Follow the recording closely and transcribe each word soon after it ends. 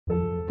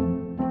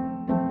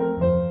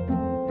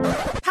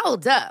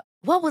Hold up.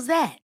 What was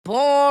that?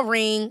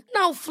 Boring.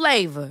 No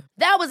flavor.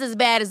 That was as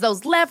bad as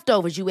those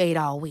leftovers you ate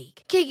all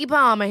week. Keke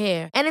Palmer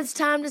here, and it's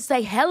time to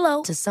say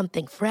hello to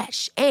something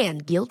fresh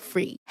and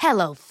guilt-free.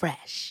 Hello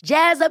Fresh.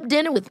 Jazz up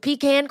dinner with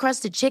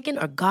pecan-crusted chicken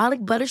or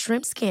garlic butter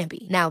shrimp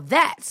scampi. Now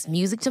that's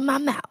music to my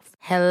mouth.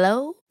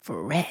 Hello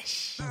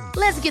Fresh.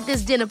 Let's get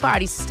this dinner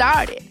party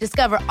started.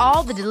 Discover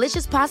all the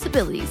delicious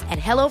possibilities at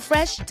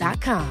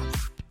hellofresh.com.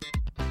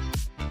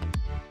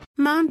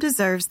 Mom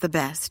deserves the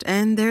best,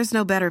 and there's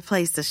no better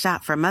place to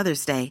shop for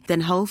Mother's Day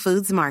than Whole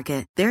Foods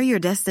Market. They're your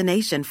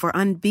destination for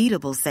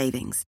unbeatable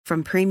savings,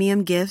 from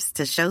premium gifts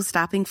to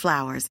show-stopping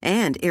flowers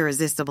and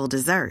irresistible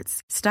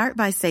desserts. Start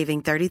by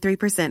saving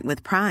 33%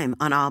 with Prime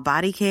on all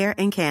body care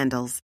and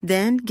candles.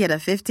 Then get a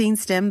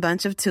 15-stem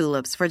bunch of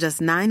tulips for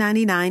just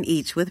 $9.99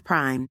 each with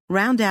Prime.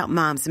 Round out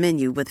Mom's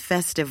menu with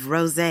festive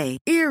rosé,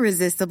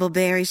 irresistible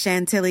berry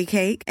chantilly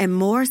cake, and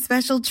more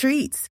special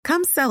treats.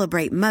 Come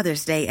celebrate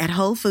Mother's Day at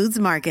Whole Foods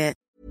Market.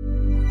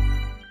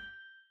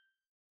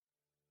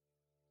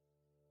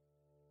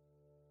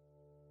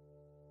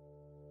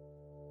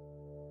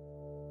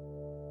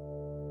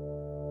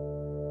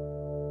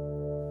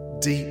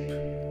 Deep,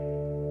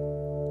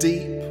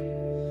 deep,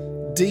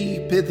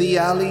 deep in the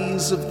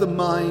alleys of the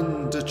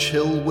mind a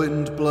chill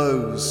wind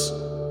blows.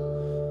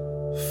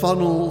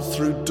 Funnel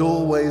through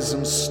doorways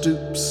and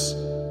stoops,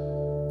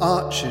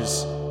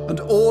 arches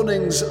and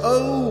awnings,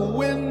 oh,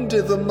 wind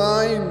i' the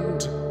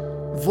mind,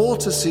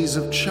 vortices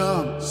of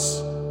chance.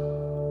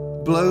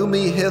 Blow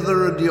me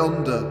hither and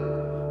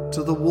yonder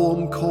to the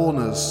warm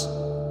corners,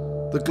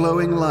 the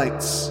glowing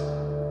lights,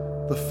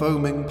 the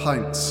foaming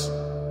pints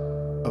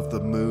of the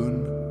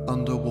moon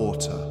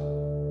underwater.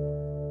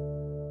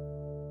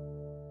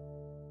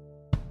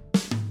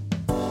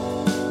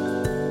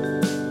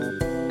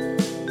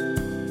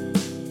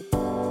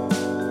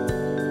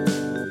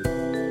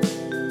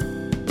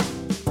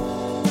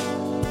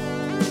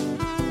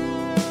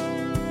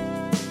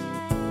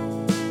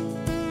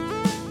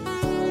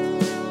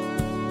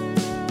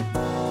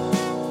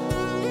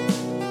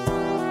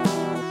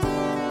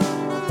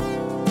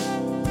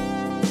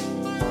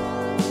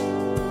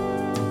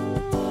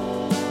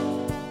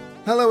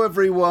 Hello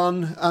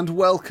everyone, and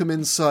welcome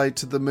inside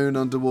to the Moon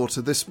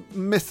Underwater, this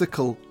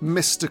mythical,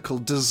 mystical,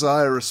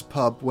 desirous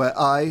pub where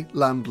I,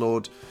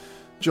 landlord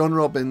John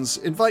Robbins,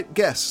 invite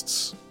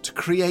guests to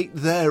create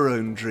their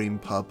own dream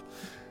pub.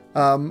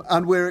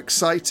 And we're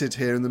excited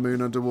here in the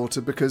Moon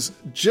Underwater because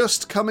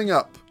just coming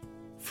up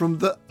from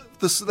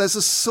there's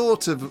a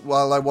sort of,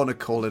 well, I want to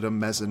call it a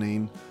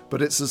mezzanine,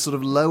 but it's a sort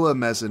of lower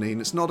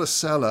mezzanine. It's not a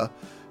cellar,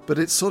 but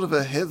it's sort of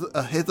a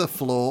hither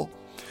floor.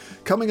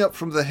 Coming up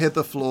from the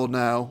hither floor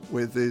now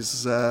with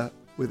his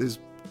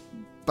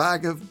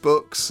bag of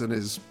books and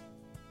his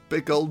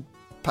big old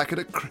packet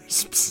of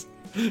crisps.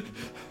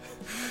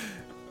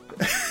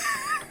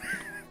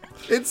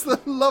 It's the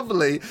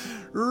lovely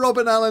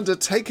Robin Allender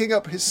taking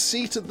up his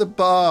seat at the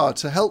bar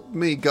to help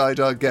me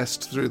guide our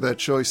guests through their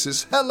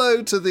choices.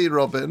 Hello to thee,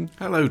 Robin.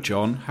 Hello,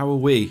 John. How are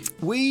we?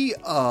 We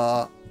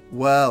are,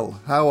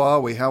 well, how are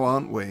we? How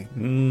aren't we?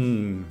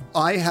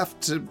 I have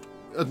to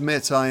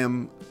admit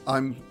I'm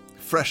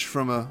fresh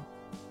from a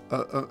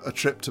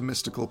trip to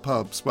mystical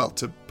pubs. Well,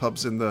 to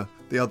pubs in the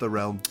other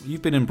realm.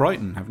 You've been in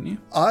Brighton, haven't you?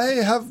 I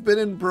have been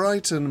in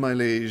Brighton, my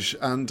liege,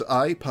 and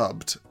I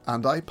pubbed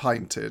and I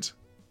pinted.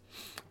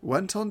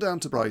 Went on down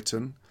to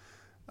Brighton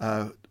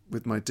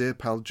with my dear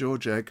pal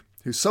George Egg,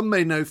 who some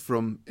may know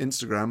from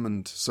Instagram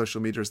and social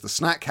media as the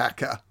Snack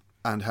Hacker,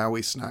 and how we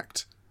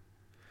snacked.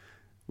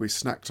 We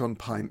snacked on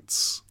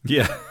pints.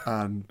 Yeah.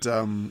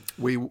 And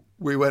we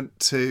went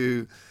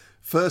to...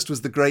 First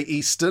was the Great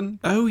Eastern.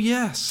 Oh,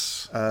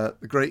 yes. The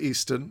Great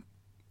Eastern,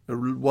 a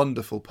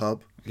wonderful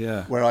pub.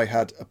 Yeah. Where I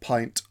had a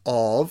pint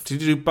of...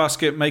 Did you do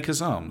Basket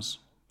Maker's Arms?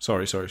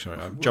 Sorry.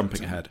 I'm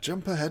jumping ahead.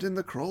 Jump ahead in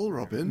the crawl,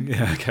 Robin.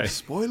 Yeah, okay.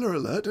 Spoiler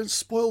alert, don't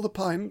spoil the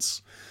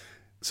pints.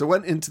 So I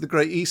went into the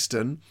Great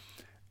Eastern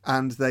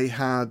and they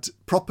had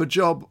Proper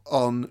Job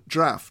on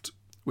draft,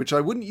 which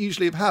I wouldn't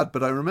usually have had,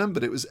 but I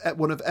remembered it was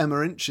one of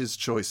Emma Inch's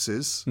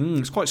choices.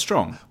 It's quite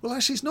strong. Well,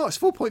 actually it's not. It's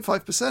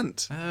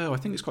 4.5%. Oh, I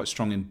think it's quite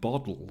strong in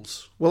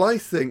bottles. Well, I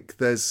think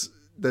there's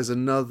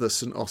another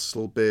St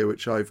Austell beer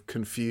which I've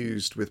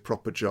confused with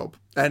Proper Job.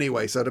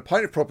 Anyway, so I had a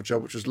pint of Proper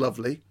Job, which was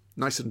lovely.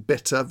 Nice and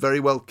bitter, very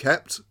well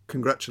kept.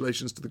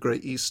 Congratulations to the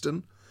Great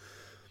Eastern.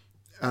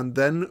 And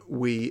then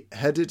we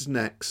headed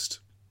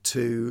next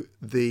to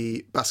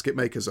the Basket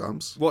Maker's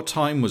Arms. What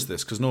time was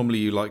this? Because normally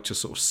you like to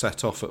sort of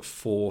set off at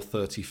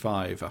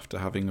 4:35 after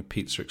having a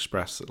Pizza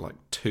Express at like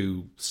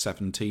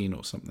 2:17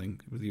 or something,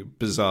 with your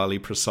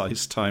bizarrely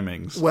precise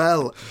timings.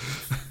 Well,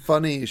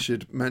 funny you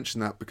should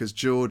mention that, because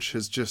George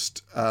has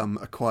just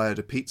acquired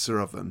a pizza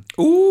oven.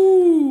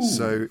 Ooh!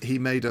 So he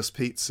made us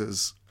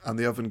pizzas, and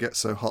the oven gets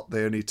so hot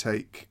they only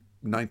take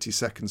 90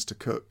 seconds to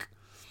cook.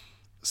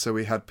 So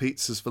we had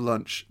pizzas for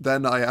lunch.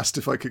 Then I asked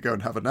if I could go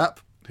and have a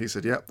nap. He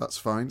said, yep, that's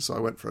fine. So I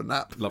went for a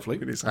nap. Lovely.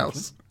 In his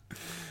house.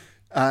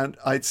 And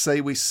I'd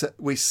say we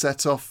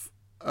set off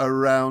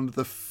around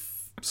the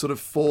sort of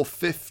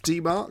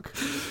 4:50 mark.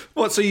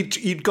 What, so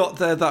you'd got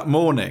there that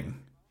morning?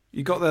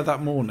 You got there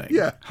that morning?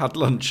 Yeah. Had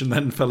lunch and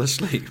then fell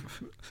asleep?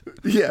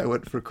 Yeah, I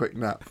went for a quick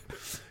nap.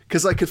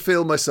 Because I could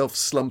feel myself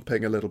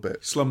slumping a little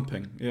bit.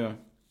 Slumping, yeah.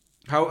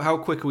 How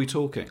quick are we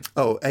talking?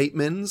 Oh, 8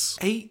 mins.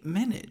 8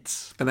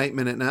 minutes? An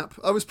 8-minute nap.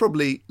 I was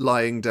probably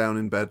lying down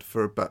in bed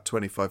for about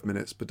 25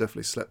 minutes, but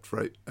definitely slept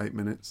for eight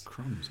minutes.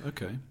 Crumbs,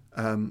 okay.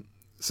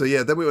 So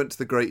yeah, then we went to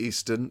the Great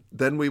Eastern.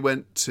 Then we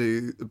went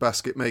to the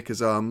Basket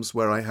Maker's Arms,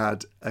 where I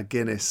had a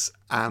Guinness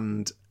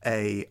and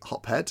a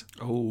hophead.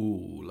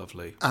 Oh,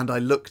 lovely. And I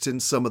looked in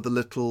some of the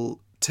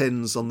little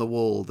tins on the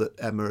wall that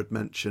Emma had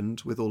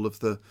mentioned, with all of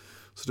the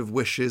sort of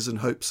wishes and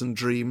hopes and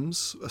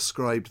dreams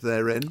ascribed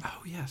therein.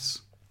 Oh,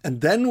 yes.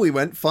 And then we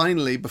went,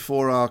 finally,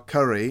 before our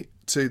curry,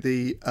 to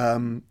the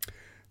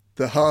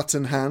Heart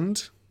and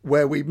Hand,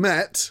 where we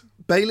met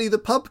Bailey the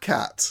pub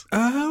cat.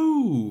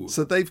 Oh!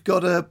 So they've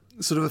got a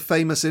sort of a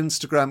famous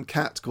Instagram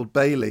cat called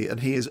Bailey, and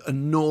he is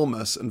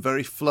enormous and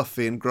very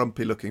fluffy and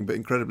grumpy looking, but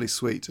incredibly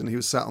sweet. And he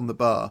was sat on the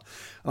bar.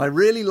 And I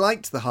really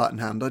liked the Heart and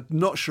Hand. I'm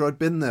not sure I'd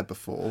been there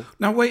before.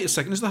 Now, wait a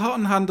second. Is the Heart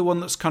and Hand the one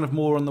that's kind of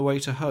more on the way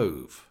to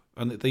Hove?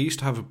 And they used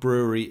to have a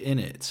brewery in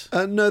it.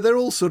 No, they're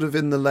all sort of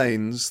in the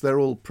lanes. They're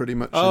all pretty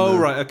much Oh,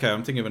 right, okay.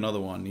 I'm thinking of another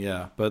one,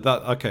 yeah. But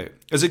that, okay.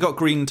 Has it got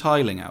green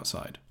tiling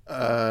outside?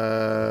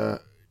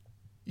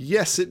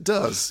 Yes, it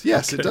does.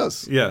 Yes, Okay. it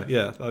does.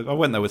 Yeah. I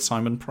went there with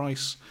Simon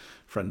Price,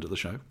 friend of the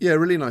show. Yeah,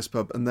 really nice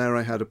pub. And there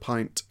I had a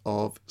pint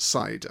of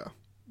cider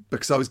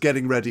because I was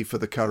getting ready for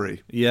the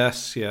curry.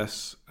 Yes.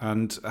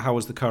 And how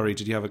was the curry?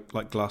 Did you have a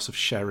glass of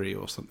sherry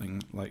or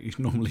something like you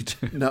normally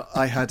do? No,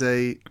 I had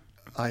a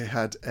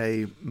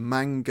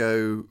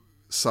mango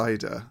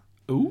cider.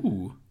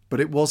 Ooh. But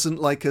it wasn't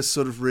like a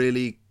sort of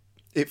really...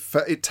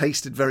 It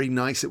tasted very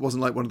nice. It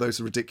wasn't like one of those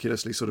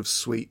ridiculously sort of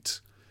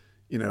sweet,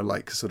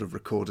 like sort of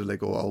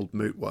Recorderlig or Old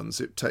Moot ones.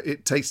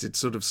 It tasted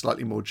sort of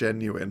slightly more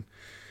genuine.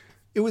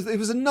 It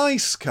was a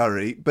nice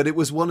curry, but it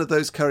was one of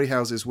those curry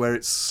houses where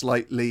it's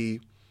slightly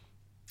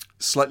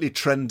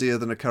trendier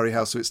than a curry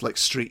house, so it's like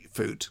street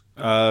food.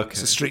 Okay.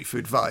 It's a street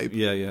food vibe.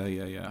 Yeah,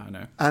 I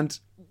know. And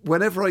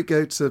whenever I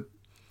go to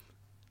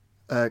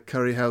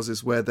curry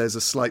houses where there's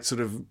a slight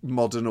sort of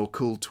modern or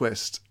cool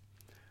twist,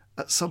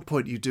 at some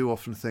point you do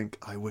often think,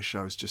 I wish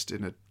I was just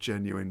in a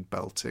genuine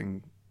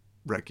belting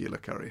regular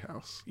curry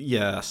house.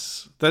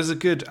 Yes. There's a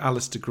good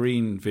Alistair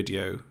Green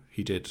video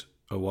he did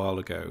a while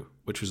ago,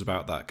 which was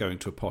about that, going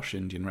to a posh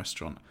Indian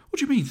restaurant. What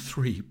do you mean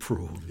 3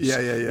 prawns? Yeah.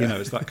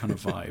 It's that kind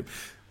of vibe.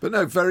 But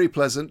no, very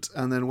pleasant,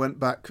 and then went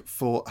back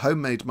for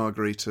homemade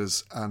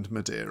margaritas and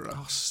Madeira.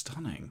 Oh,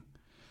 stunning.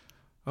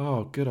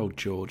 Oh, good old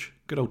George.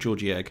 Good old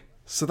Georgie Egg.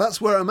 So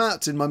that's where I'm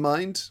at in my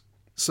mind.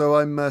 So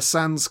I'm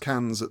sans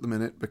cans at the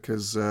minute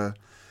because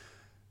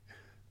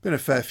been a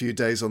fair few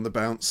days on the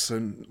bounce,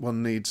 and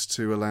one needs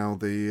to allow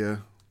the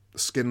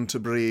skin to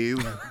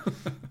breathe.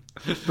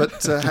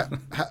 But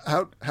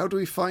how do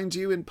we find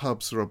you in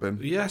pubs, Robin?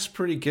 Yes,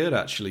 pretty good,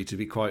 actually, to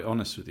be quite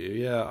honest with you.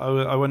 Yeah,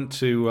 I went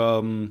to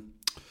a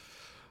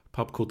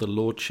pub called the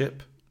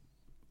Lordship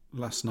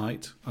last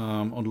night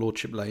on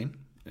Lordship Lane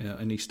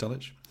in East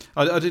Dulwich.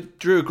 I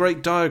drew a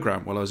great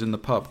diagram while I was in the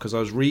pub because I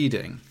was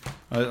reading.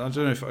 I don't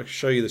know if I can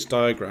show you this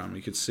diagram.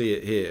 You could see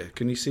it here.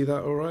 Can you see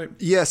that all right?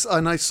 Yes,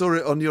 and I saw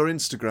it on your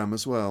Instagram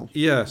as well.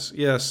 Yes.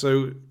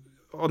 So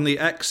on the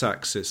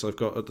x-axis, I've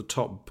got at the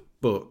top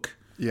book.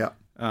 Yeah.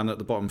 And at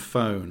the bottom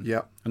phone.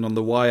 Yeah. And on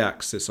the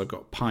y-axis, I've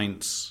got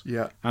pints.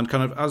 Yeah. And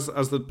kind of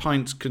as the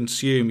pints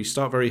consume, you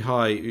start very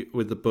high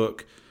with the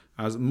book.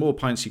 As more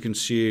pints you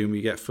consume,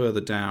 you get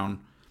further down.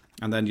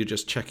 And then you're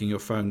just checking your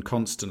phone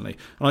constantly.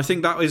 And I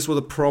think that is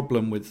the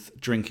problem with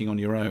drinking on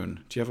your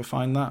own. Do you ever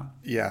find that?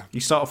 Yeah. You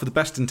start off with the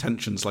best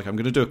intentions, like I'm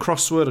going to do a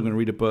crossword, I'm going to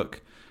read a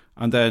book.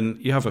 And then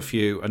you have a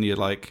few and you're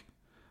like,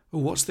 oh,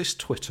 what's this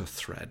Twitter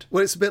thread?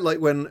 Well, it's a bit like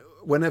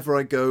whenever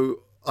I go,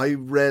 I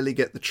rarely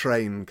get the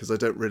train because I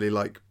don't really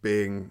like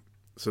being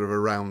sort of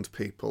around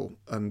people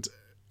and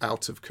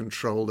out of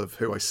control of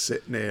who I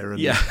sit near. And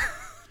Yeah.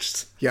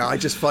 Yeah, I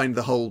just find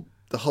the whole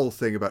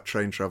thing about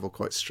train travel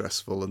quite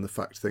stressful, and the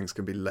fact things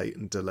can be late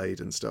and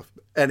delayed and stuff.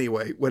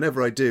 Anyway,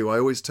 whenever I do, I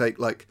always take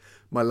like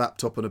my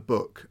laptop and a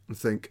book and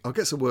think, I'll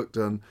get some work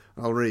done,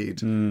 I'll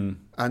read. And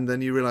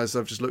then you realise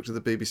I've just looked at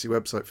the BBC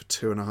website for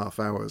 2.5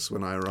 hours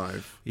when I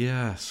arrive.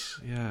 Yes,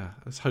 yeah.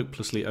 It's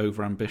hopelessly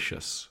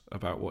overambitious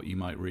about what you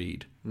might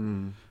read.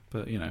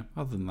 But,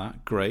 other than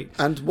that, great.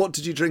 And what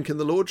did you drink in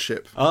the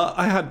Lordship?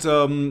 I had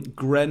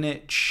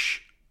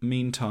Greenwich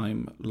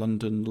Meantime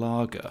London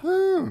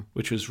Lager,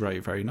 which was very,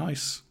 very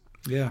nice.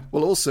 Yeah.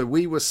 Well, also,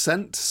 we were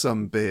sent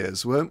some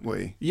beers, weren't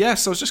we?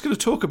 Yes, I was just going to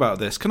talk about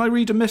this. Can I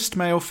read a missed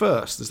mail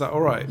first? Is that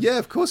all right? Yeah,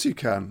 of course you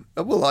can.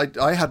 Well,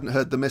 I hadn't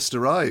heard the mist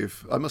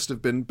arrive. I must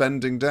have been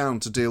bending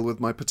down to deal with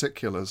my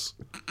particulars.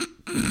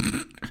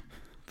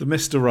 The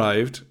mist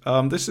arrived.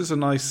 This is a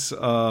nice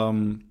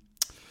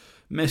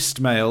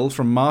missed mail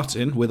from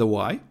Martin with a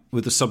Y,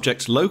 with the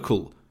subject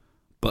local.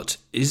 But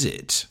is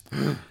it?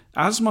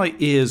 As my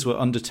ears were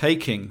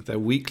undertaking their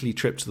weekly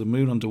trip to the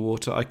moon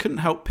underwater, I couldn't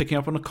help picking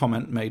up on a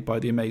comment made by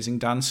the amazing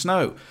Dan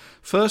Snow.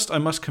 First, I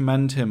must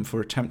commend him for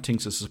attempting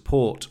to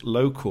support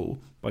local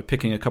by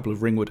picking a couple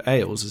of Ringwood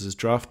ales as his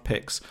draft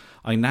picks.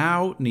 I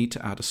now need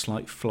to add a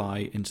slight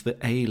fly into the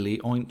Ailey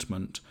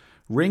ointment.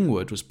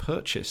 Ringwood was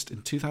purchased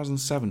in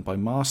 2007 by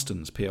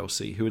Marston's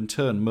plc, who in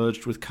turn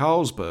merged with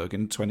Carlsberg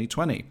in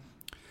 2020.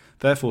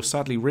 Therefore,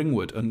 sadly,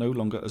 Ringwood are no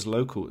longer as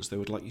local as they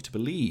would like you to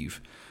believe.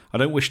 I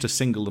don't wish to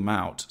single them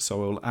out,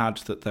 so I will add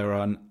that there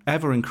are an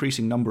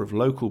ever-increasing number of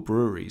local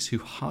breweries who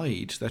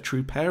hide their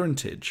true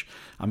parentage.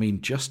 I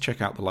mean, just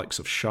check out the likes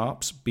of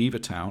Sharps,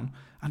 Beavertown,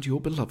 and your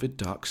beloved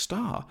Dark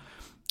Star.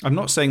 I'm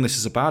not saying this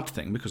is a bad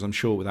thing, because I'm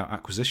sure without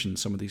acquisition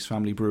some of these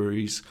family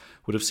breweries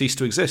would have ceased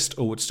to exist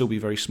or would still be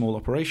very small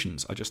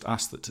operations. I just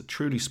ask that to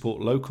truly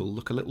support local,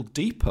 look a little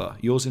deeper.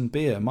 Yours in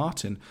beer,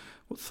 Martin.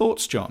 What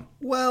thoughts, John?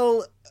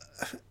 Well,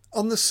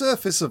 on the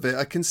surface of it,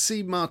 I can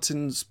see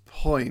Martin's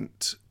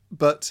point,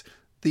 but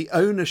the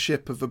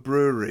ownership of a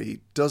brewery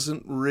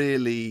doesn't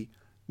really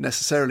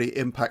necessarily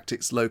impact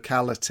its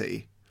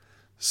locality.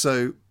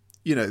 So,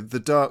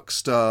 the Dark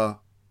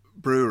Star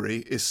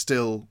brewery is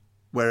still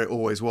where it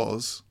always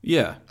was.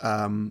 Yeah.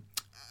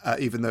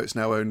 Even though it's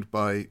now owned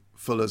by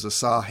Fuller's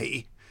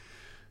Asahi.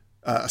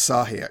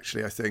 Asahi,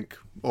 actually, I think.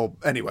 Or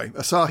anyway,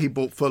 Asahi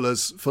bought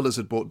Fuller's. Fuller's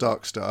had bought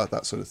Dark Star,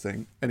 that sort of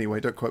thing. Anyway,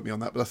 don't quote me on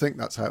that, but I think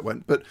that's how it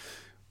went. But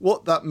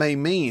what that may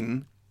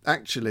mean,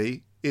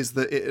 actually, is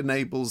that it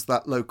enables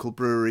that local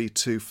brewery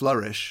to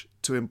flourish,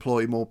 to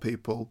employ more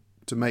people,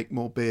 to make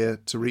more beer,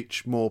 to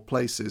reach more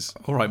places.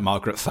 All right,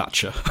 Margaret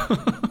Thatcher.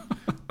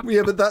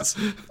 Yeah, but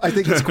I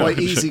think it's quite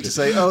easy to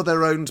say, oh,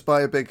 they're owned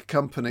by a big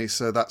company,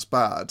 so that's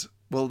bad.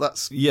 Well,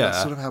 that's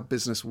sort of how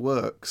business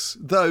works.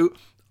 Though,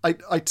 I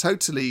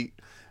totally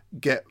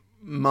get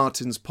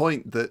Martin's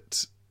point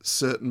that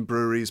certain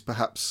breweries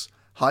perhaps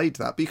hide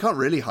that, but you can't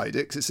really hide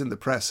it because it's in the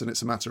press and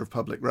it's a matter of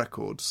public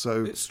record.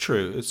 So it's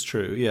true.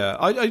 Yeah,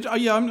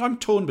 I'm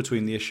torn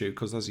between the issue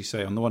because, as you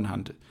say, on the one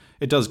hand,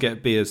 it does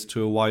get beers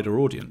to a wider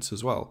audience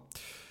as well.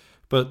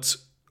 But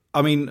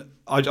I mean,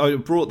 I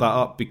brought that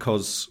up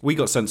because we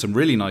got sent some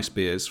really nice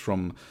beers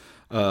from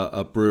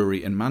a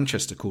brewery in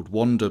Manchester called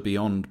Wander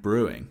Beyond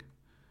Brewing,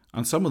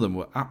 and some of them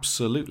were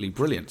absolutely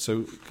brilliant.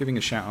 So, giving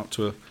a shout out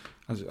to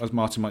as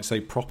Martin might say,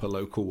 proper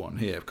local one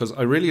here, because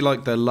I really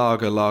like their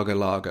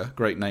lager,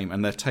 great name,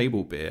 and their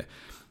table beer.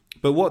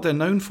 But what they're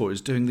known for is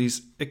doing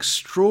these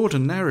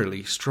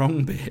extraordinarily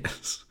strong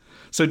beers.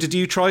 So did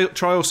you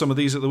trial some of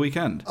these at the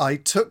weekend? I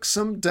took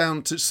some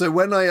down to... So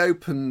when I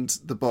opened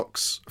the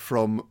box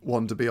from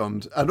Wander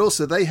Beyond, and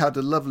also they had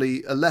a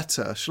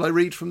letter. Shall I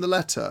read from the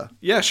letter?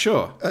 Yeah,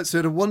 sure. So it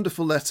had a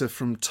wonderful letter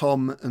from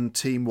Tom and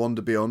Team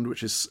Wander Beyond,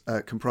 which is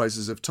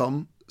comprises of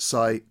Tom,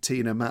 Si,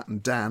 Tina, Matt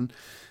and Dan.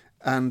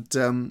 And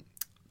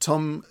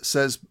Tom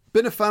says,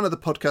 been a fan of the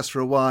podcast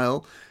for a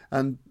while,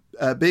 and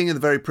being in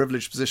the very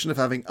privileged position of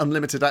having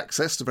unlimited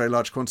access to very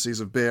large quantities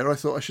of beer, I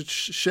thought I should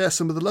share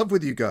some of the love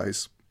with you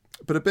guys.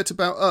 But a bit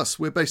about us.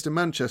 We're based in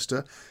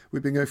Manchester.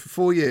 We've been going for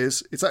 4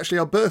 years. It's actually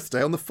our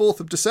birthday on the 4th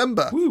of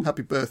December. Woo.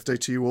 Happy birthday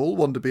to you all,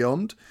 Wander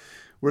Beyond.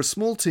 We're a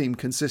small team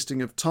consisting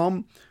of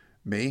Tom,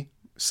 me,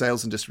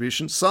 sales and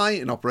distribution, Si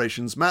in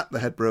operations, Matt, the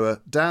head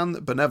brewer, Dan, the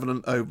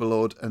benevolent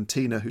overlord, and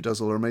Tina, who does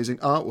all our amazing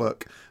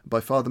artwork. By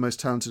far the most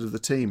talented of the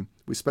team.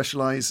 We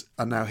specialise,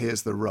 and now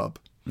here's the rub.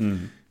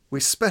 We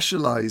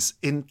specialise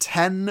in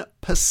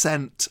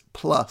 10%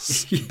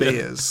 plus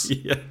beers.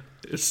 Yeah,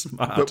 it's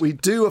mad. But we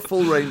do a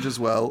full range as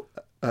well.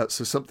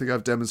 So something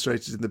I've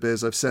demonstrated in the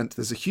beers I've sent.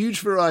 There's a huge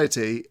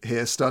variety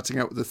here, starting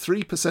out with a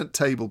 3%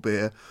 table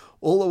beer,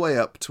 all the way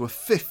up to a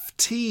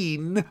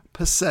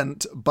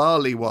 15%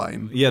 barley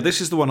wine. Yeah,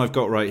 this is the one I've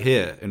got right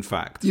here, in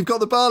fact. You've got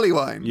the barley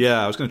wine?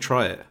 Yeah, I was going to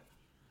try it.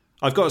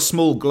 I've got a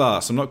small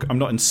glass. I'm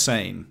not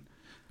insane.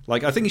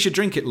 Like, I think you should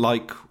drink it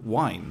like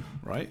wine,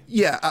 right?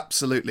 Yeah,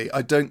 absolutely.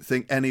 I don't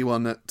think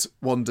anyone at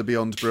Wander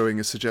Beyond Brewing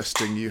is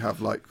suggesting you have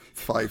like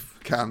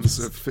 5 cans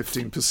of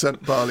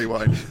 15% barley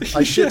wine.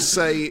 I should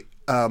say,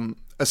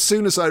 as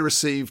soon as I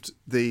received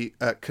the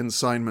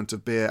consignment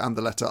of beer and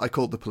the letter, I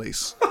called the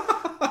police.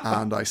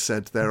 And I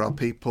said, there are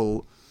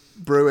people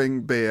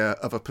brewing beer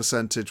of a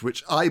percentage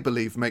which I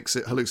believe makes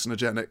it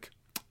hallucinogenic.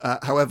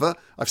 However,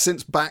 I've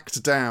since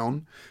backed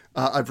down.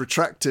 I've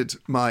retracted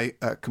my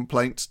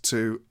complaint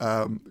to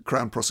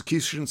Crown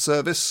Prosecution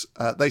Service.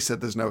 They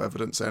said there's no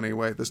evidence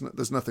anyway.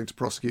 There's nothing to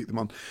prosecute them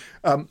on.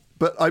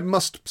 But I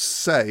must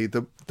say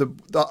the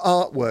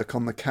artwork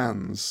on the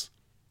cans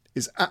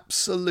is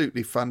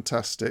absolutely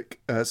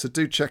fantastic. So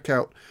do check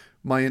out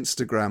my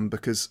Instagram,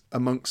 because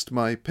amongst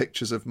my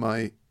pictures of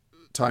my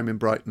time in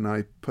Brighton,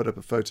 I put up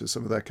a photo of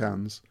some of their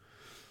cans.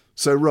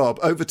 So, Rob,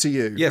 over to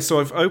you. Yeah, so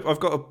I've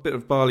got a bit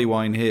of barley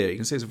wine here. You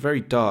can see it's a very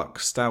dark,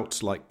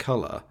 stout-like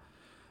colour,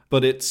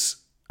 but it's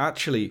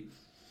actually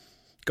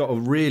got a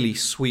really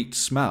sweet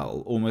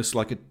smell, almost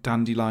like a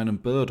dandelion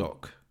and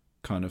burdock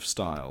kind of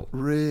style.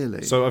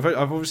 Really? So I've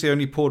obviously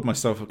only poured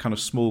myself a kind of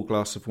small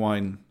glass of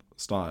wine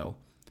style.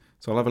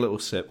 So I'll have a little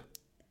sip.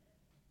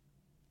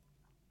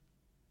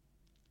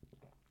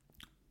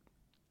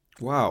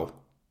 Wow.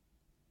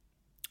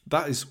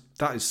 That is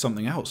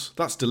something else.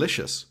 That's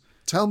delicious.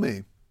 Tell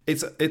me.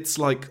 It's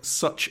like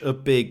such a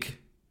big...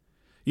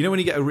 You know when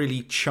you get a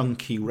really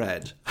chunky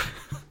red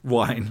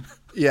wine?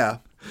 Yeah.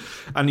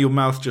 And your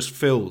mouth just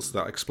fills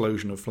that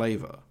explosion of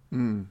flavour.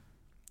 Mm.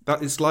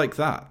 That it's like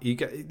that.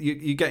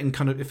 You're getting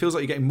kind of... It feels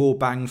like you're getting more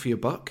bang for your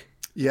buck.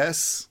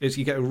 Yes.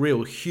 You get a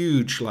real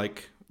huge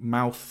like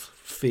mouth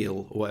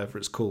feel or whatever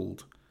it's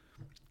called.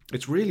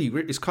 It's really,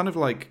 it's kind of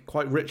like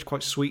quite rich,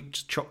 quite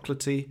sweet,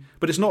 chocolatey,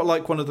 but it's not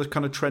like one of the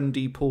kind of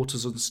trendy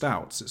porters and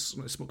stouts.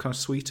 It's kind of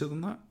sweeter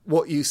than that.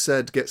 What you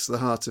said gets to the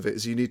heart of it,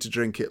 is you need to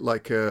drink it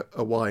like a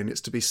wine.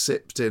 It's to be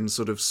sipped in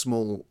sort of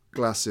small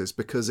glasses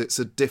because it's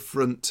a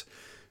different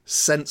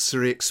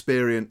sensory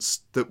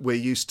experience that we're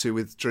used to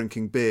with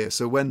drinking beer.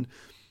 So when,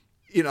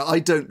 I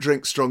don't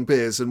drink strong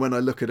beers, and when I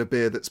look at a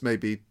beer that's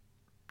maybe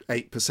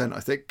 8%,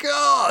 I think,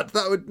 God,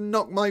 that would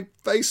knock my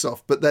face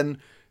off. But then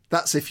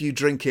that's if you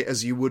drink it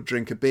as you would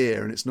drink a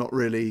beer, and it's not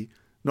really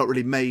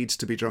made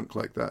to be drunk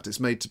like that.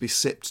 It's made to be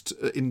sipped,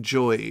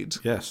 enjoyed.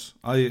 Yes,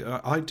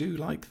 I do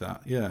like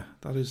that. Yeah,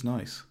 that is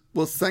nice.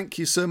 Well, thank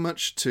you so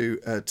much to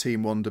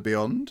Team Wander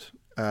Beyond.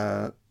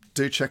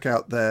 Do check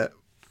out their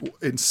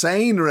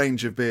insane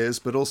range of beers,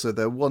 but also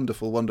their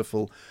wonderful,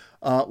 wonderful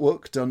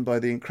artwork done by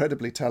the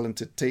incredibly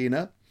talented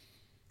Tina.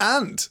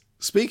 And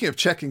speaking of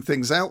checking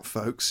things out,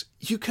 folks,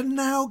 you can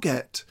now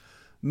get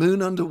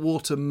Moon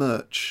Underwater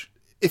merch.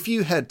 If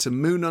you head to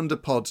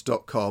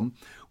moonunderpod.com,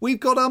 we've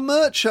got our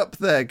merch up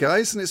there,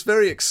 guys, and it's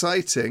very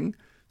exciting.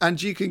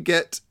 And you can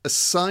get a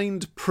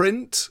signed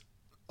print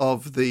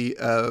of the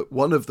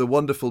one of the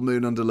wonderful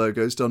Moon Under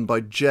logos done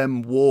by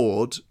Jem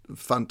Ward,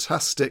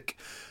 fantastic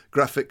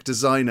graphic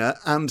designer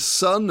and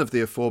son of the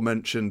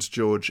aforementioned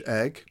George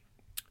Egg.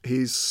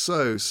 He's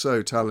so,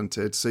 so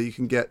talented. So you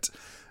can get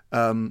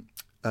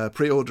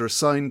pre-order a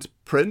signed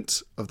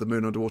print of the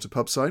Moon Underwater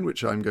pub sign,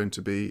 which I'm going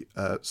to be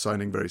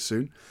signing very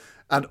soon.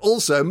 And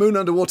also Moon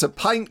Underwater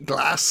pint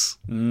glass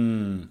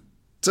to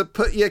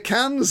put your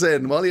cans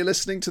in while you're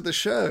listening to the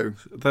show.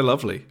 They're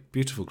lovely.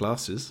 Beautiful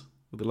glasses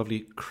with a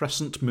lovely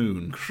crescent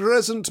moon.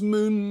 Crescent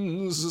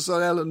moons,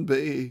 Ellen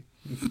B.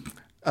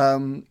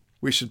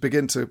 We should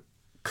begin to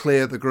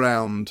clear the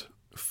ground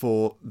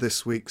for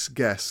this week's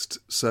guest.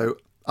 So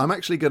I'm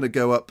actually going to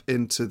go up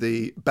into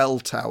the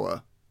bell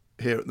tower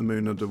here at the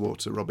Moon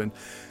Underwater, Robin,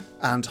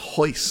 and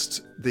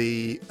hoist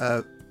the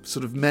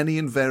sort of many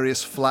and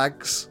various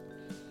flags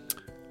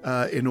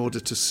in order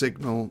to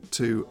signal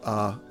to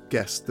our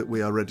guest that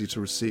we are ready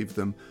to receive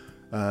them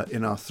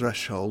in our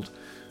threshold.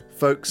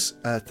 Folks,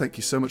 thank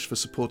you so much for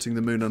supporting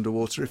the Moon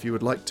Underwater. If you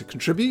would like to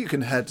contribute, you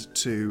can head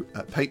to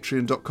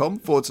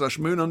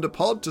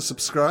patreon.com/moonunderpod to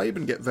subscribe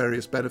and get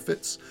various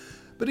benefits.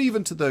 But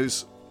even to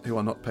those who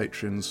are not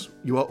patrons,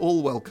 you are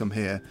all welcome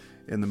here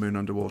in the Moon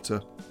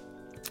Underwater.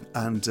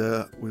 And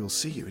we will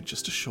see you in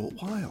just a short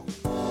while.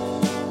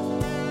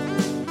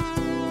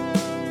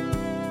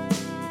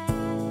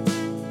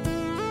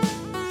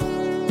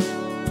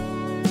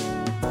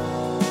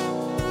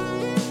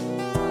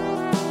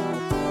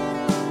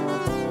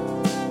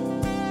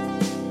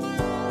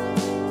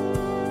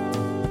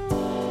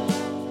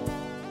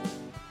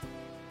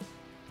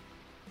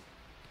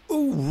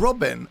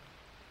 Robin,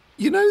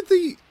 you know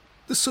the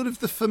sort of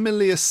the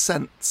familiar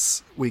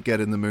scents we get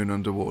in the Moon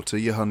Underwater,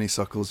 your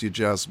honeysuckles, your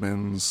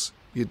jasmines,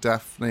 your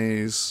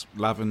daphnes,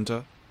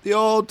 Lavender. The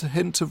odd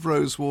hint of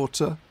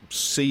rosewater.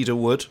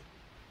 Cedarwood.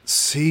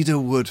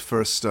 Cedarwood for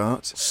a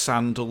start.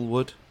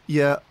 Sandalwood.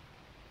 Yeah,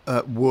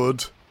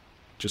 wood.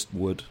 Just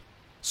wood.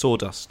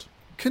 Sawdust.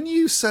 Can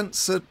you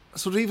sense a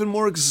sort of even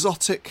more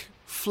exotic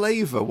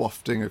flavour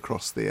wafting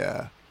across the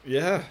air?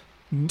 Yeah.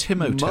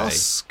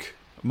 Timotei.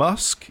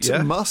 Musk,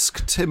 yeah.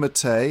 Musk,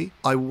 Timotei.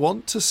 I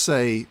want to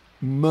say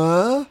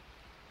myrrh.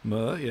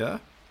 Myrrh, yeah.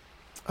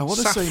 I want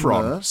to say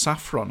myrrh.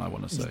 Saffron, I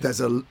want to say.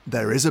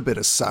 There is a bit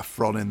of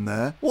saffron in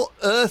there. What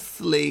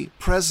earthly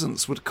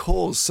presence would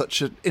cause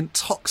such an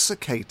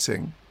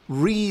intoxicating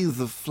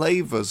wreath of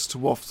flavours to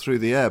waft through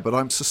the air? But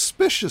I'm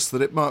suspicious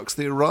that it marks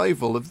the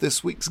arrival of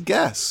this week's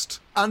guest.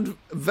 And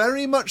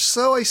very much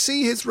so, I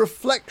see his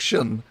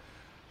reflection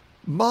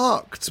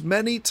marked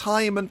many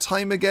time and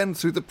time again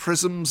through the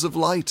prisms of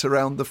light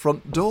around the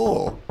front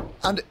door.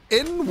 And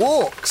in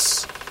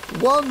walks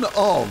one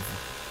of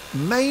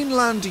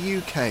mainland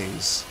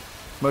UK's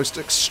most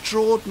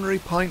extraordinary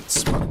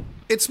pintsmen.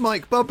 It's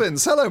Mike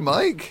Bubbins. Hello,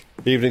 Mike.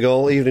 Evening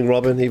all, evening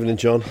Robin, evening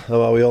John.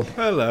 How are we all?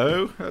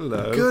 Hello.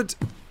 Good.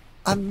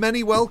 And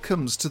many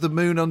welcomes to the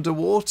Moon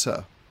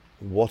Underwater.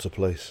 What a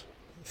place.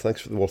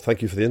 Thank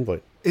you for the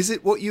invite. Is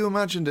it what you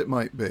imagined it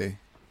might be?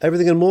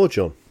 Everything and more,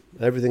 John.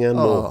 Everything and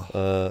more.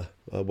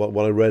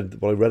 When I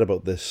read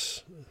about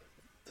this,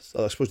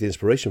 I suppose the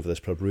inspiration for this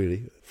pub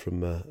really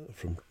from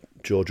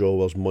George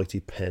Orwell's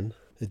mighty pen.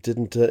 It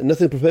didn't.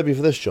 Nothing prepared me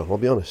for this, John. I'll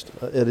be honest.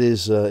 It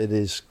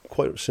is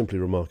quite simply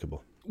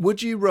remarkable.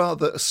 Would you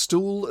rather a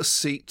stool, a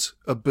seat,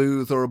 a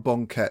booth, or a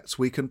banquette?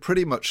 We can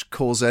pretty much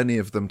cause any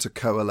of them to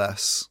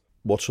coalesce.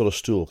 What sort of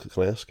stool, can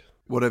I ask?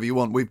 Whatever you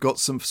want. We've got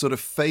some sort of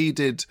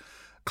faded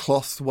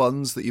cloth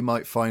ones that you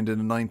might find in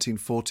a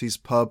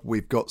 1940s pub.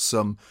 We've got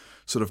some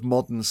sort of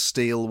modern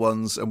steel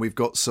ones, and we've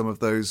got some of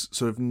those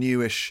sort of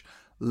newish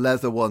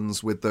leather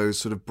ones with those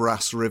sort of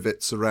brass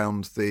rivets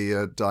around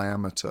the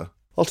diameter.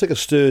 I'll take a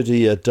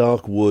sturdy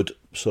dark wood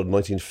sort of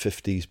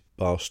 1950s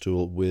bar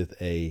stool with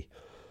a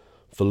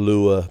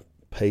velour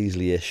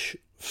paisley-ish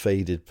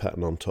faded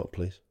pattern on top,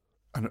 please.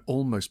 And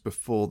almost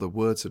before the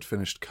words had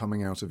finished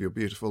coming out of your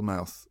beautiful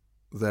mouth,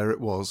 there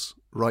it was,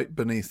 right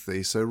beneath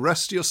thee. So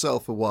rest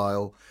yourself a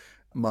while,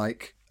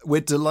 Mike.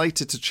 We're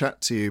delighted to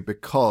chat to you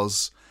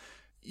because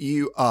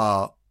you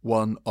are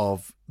one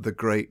of the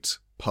great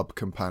pub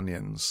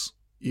companions.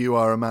 You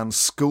are a man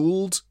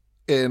schooled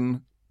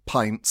in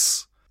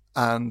pints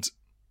and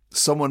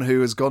someone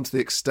who has gone to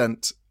the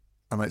extent,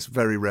 and it's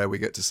very rare we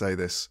get to say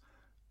this,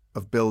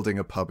 of building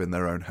a pub in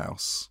their own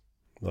house.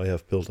 I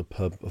have built a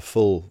pub, a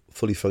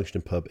fully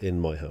functioning pub in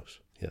my house.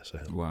 Yes, I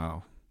have.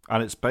 Wow.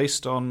 And it's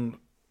based on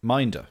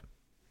Minder,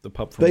 the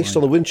pub from Based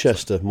Minder. on the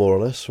Winchester, more or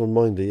less, from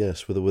Minder,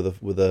 yes, with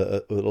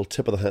a little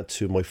tip of the hat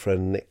to my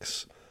friend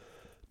Nick's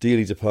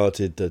dearly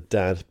departed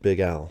dad, Big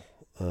Al,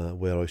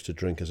 where I used to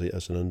drink as an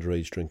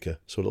underage drinker.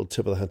 So a little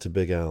tip of the hat to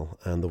Big Al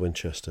and the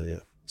Winchester, yeah.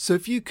 So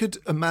if you could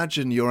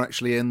imagine you're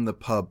actually in the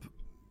pub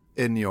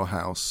in your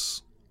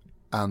house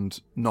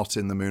and not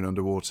in the Moon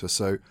Underwater,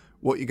 so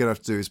what you're going to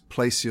have to do is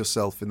place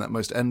yourself in that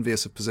most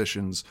envious of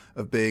positions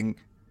of being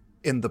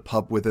in the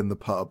pub within the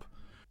pub.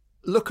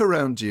 Look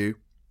around you,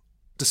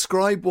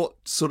 describe what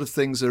sort of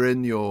things are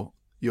in your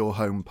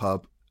home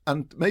pub,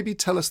 and maybe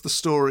tell us the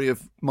story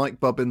of Mike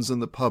Bubbins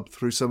and the pub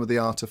through some of the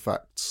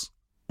artefacts.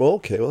 Well,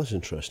 okay, well that's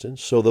interesting.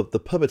 So the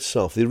pub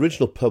itself, the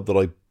original pub that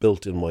I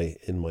built in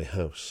my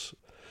house,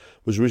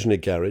 was originally a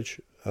garage,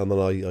 and then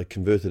I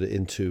converted it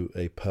into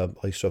a pub.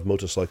 I used to have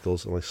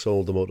motorcycles, and I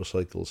sold the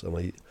motorcycles, and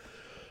I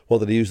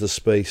wanted to use the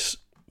space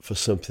for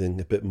something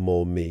a bit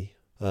more me.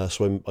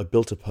 So I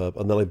built a pub,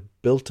 and then I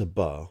built a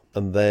bar,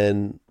 and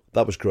then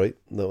that was great.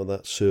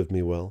 That served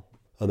me well.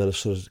 And then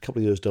sort of a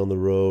couple of years down the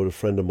road, a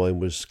friend of mine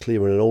was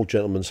clearing an old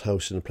gentleman's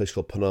house in a place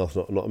called Penarth,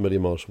 not a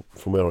million miles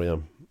from where I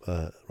am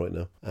right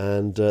now.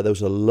 And there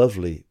was a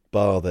lovely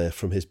bar there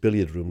from his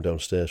billiard room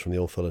downstairs, from the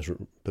old fella's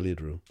billiard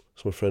room.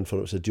 So my friend phoned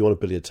up and said, "Do you want a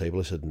billiard table?"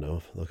 I said,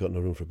 "No, I've got no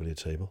room for a billiard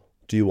table."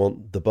 "Do you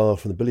want the bar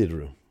from the billiard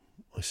room?"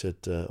 I said,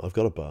 "I've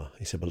got a bar."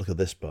 He said, "But look at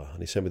this bar."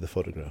 And he sent me the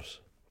photographs.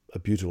 A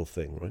beautiful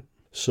thing, right?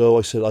 So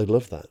I said, "I'd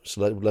love that.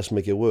 So let's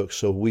make it work."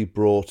 So we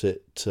brought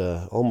it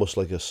almost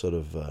like a sort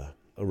of a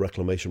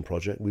reclamation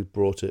project. We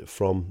brought it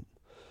from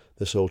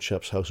this old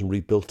chap's house and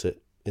rebuilt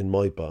it in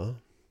my bar.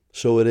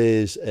 So it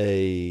is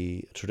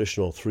a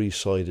traditional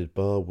three-sided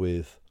bar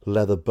with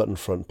leather button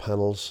front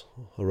panels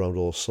around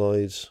all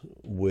sides,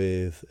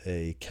 with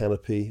a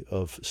canopy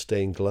of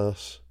stained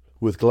glass,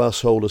 with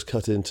glass holders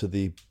cut into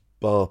the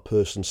bar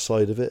person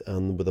side of it,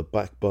 and with a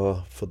back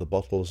bar for the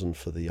bottles and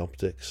for the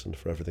optics and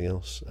for everything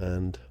else,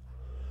 and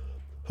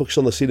hooks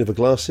on the ceiling for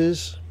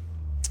glasses.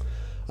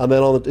 And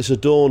then it's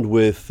adorned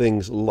with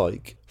things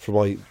like, from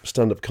my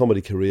stand-up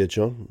comedy career,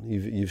 John,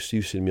 you've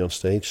seen me on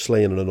stage,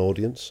 slaying an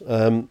audience.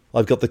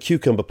 I've got the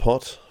cucumber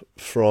pot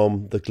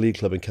from the Glee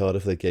Club in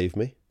Cardiff they gave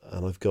me.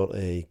 And I've got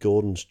a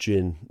Gordon's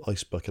Gin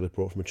ice bucket I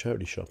brought from a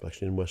charity shop,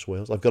 actually, in West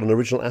Wales. I've got an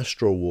original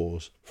Astro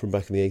Wars from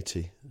back in the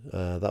 80s.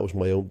 That was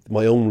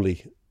my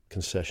only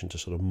concession to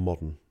sort of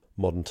modern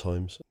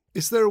times.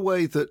 Is there a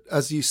way that,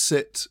 as you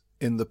sit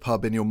in the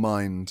pub in your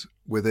mind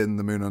within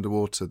the Moon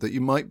Underwater, that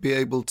you might be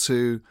able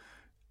to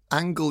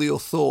angle your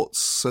thoughts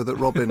so that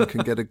Robin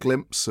can get a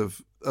glimpse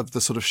of the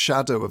sort of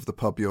shadow of the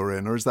pub you're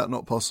in, or is that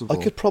not possible? I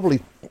could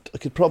probably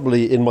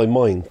in my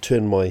mind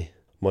turn my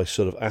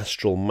sort of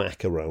astral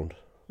Mac around.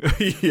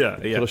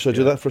 yeah. Should I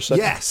do that for a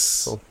second?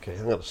 Yes. Okay,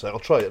 hang on a sec. I'll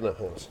try it now.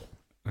 Hang on a sec.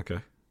 Okay.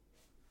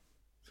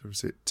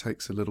 So it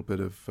takes a little bit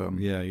of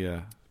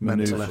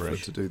mental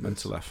effort to do this.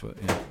 Mental effort,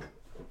 yeah.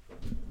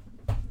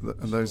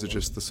 And those are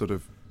just the sort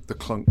of the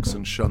clunks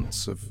and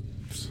shunts of...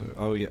 So,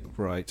 oh, yeah,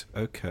 right,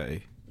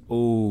 okay.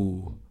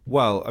 Oh,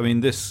 well, I mean,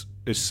 this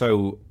is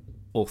so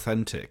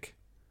authentic.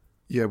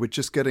 Yeah, we're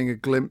just getting a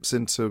glimpse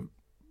into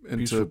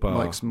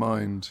Mike's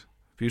mind.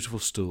 Beautiful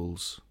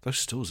stools. Those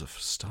stools are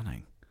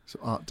stunning. So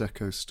Art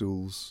Deco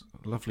stools.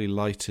 Lovely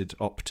lighted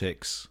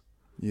optics.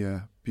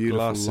 Yeah, beautiful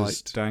glasses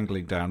light.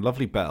 dangling down.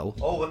 Lovely bell.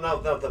 Oh, and now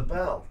the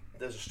bell.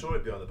 There's a story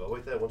behind the bell.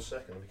 Wait there 1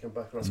 second. Let me come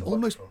back around. It's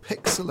almost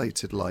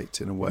pixelated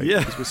light in a way. Yeah.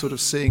 Because we're sort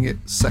of seeing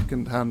it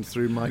second hand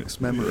through Mike's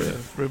memory. Yeah,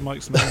 through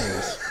Mike's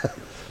memories.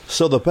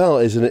 So the bell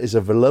is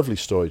a lovely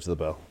story to the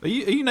bell. Are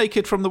you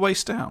naked from the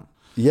waist down?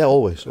 Yeah,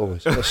 always. So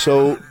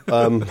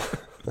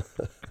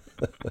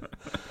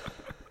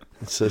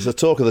it's a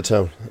talk of the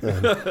town.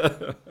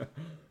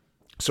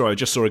 Sorry, I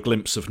just saw a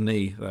glimpse of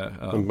knee there.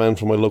 A man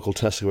from my local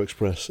Tesco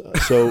Express.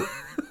 So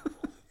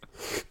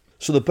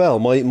the bell,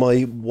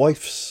 my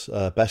wife's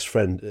best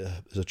friend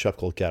is a chap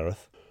called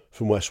Gareth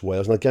from West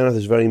Wales. Now, Gareth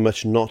is very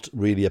much not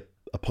really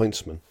a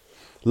pintsman.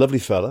 Lovely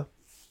fella.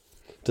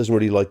 Doesn't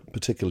really like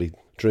particularly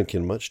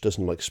drinking much.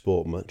 Doesn't like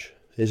sport much.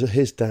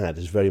 His dad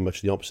is very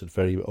much the opposite.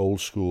 Very old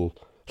school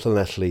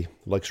Llanelli,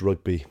 likes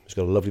rugby, he's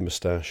got a lovely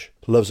moustache,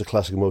 loves a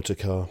classic motor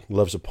car,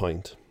 loves a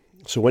pint.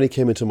 So when he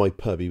came into my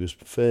pub, he was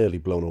fairly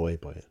blown away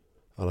by it.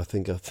 And I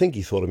think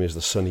he thought of me as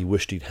the son he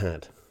wished he'd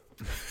had.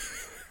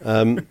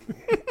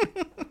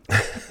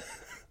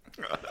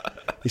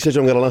 He said,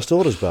 "John, got a last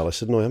orders bell?" I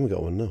said, "No, I haven't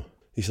got one, no."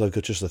 He said, "I've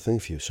got just the thing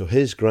for you." So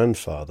his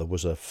grandfather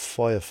was a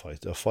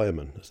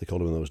fireman, as they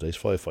called him in those days,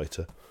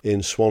 firefighter,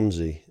 in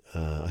Swansea,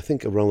 I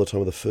think around the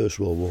time of the First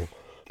World War.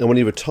 And when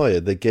he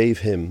retired, they gave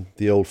him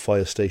the old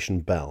fire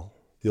station bell,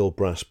 the old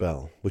brass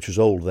bell, which was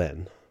old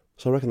then.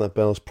 So I reckon that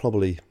bell's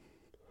probably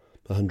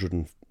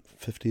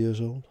 150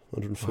 years old,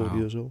 140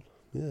 years old.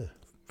 Yeah.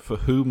 For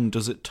whom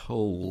does it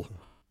toll?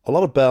 A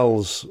lot of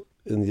bells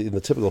in the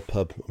typical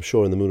pub, I'm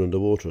sure in the Moon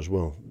Underwater as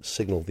well,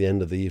 signal the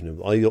end of the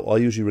evening. I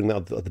usually ring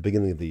that at the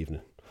beginning of the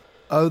evening.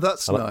 Oh,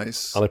 that's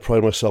nice. And I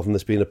pride myself on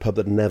this being a pub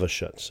that never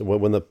shuts. And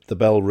when the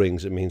bell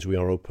rings, it means we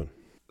are open.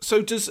 So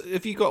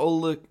have you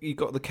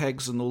got the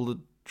kegs and all the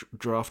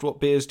draft? What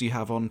beers do you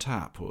have on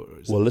tap?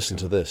 Listen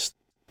to this.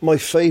 My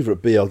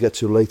favourite beer I'll get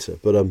to later,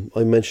 but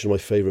I mentioned my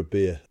favourite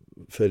beer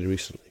fairly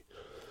recently.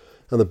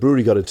 And the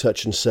brewery got in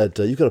touch and said,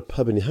 "You've got a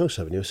pub in your house,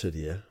 haven't you?" I said,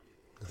 "Yeah."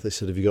 They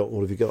said,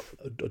 what have you got?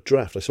 A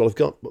draft. I said,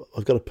 "Well,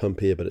 I've got a pump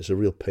here, but it's a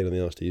real pain in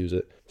the arse to use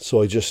it.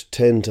 So I just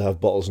tend to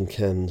have bottles and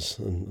cans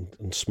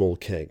and small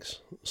kegs."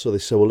 So they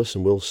said, "Well,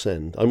 listen, we'll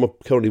send." I'm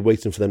currently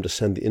waiting for them to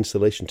send the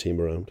installation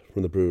team around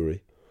from the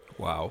brewery.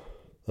 Wow.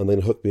 And then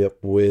hook me up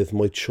with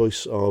my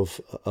choice of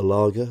a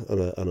lager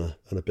and a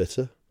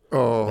bitter.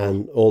 Oh.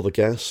 And all the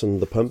gas and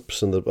the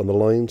pumps and the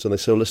lines. And they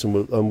said, "Listen,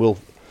 we'll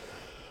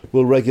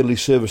regularly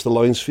service the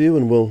lines for you,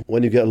 and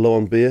when you get low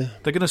on beer..."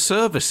 They're going to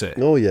service it?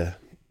 Oh, yeah.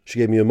 She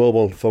gave me a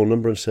mobile phone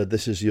number and said,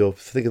 think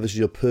of this as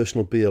your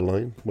personal beer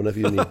line whenever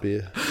you need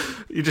beer.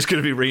 You're just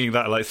going to be ringing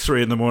that at like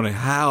 3 a.m.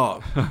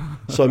 How?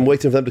 So I'm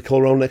waiting for them to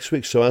call around next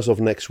week. So as of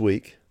next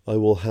week, I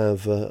will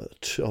have,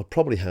 I'll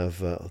probably have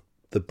the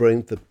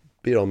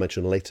beer I'll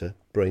mention later,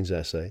 Brains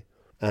Essay,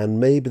 and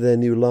maybe their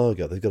new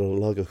lager. They've got a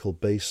lager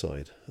called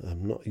Bayside.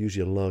 I'm not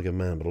usually a lager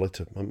man, but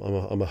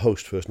I'm a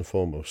host first and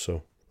foremost,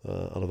 so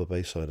I'll have a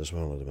Bayside as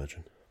well, I'd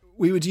imagine.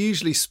 We would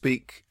usually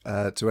speak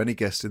to any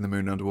guest in the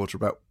Moon Underwater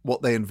about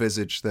what they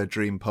envisage their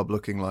dream pub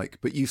looking like,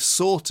 but you've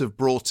sort of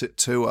brought it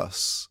to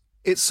us.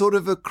 It's sort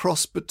of a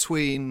cross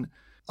between,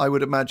 I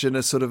would imagine,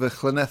 a sort of a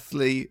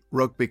Llanelli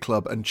rugby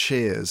club and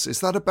Cheers. Is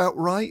that about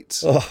right?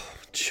 Oh,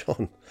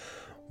 John,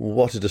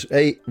 what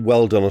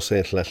well done on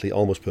saying Llanelli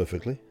almost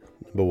perfectly,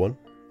 number one.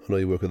 I know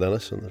you work with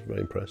Ellis, and I'm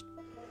very impressed.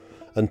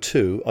 And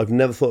two, I've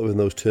never thought of it in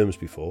those terms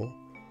before,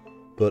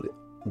 but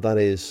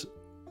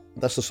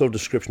that's the sort of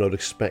description I would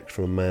expect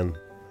from a man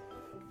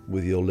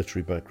with your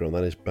literary background.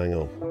 That is bang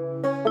on.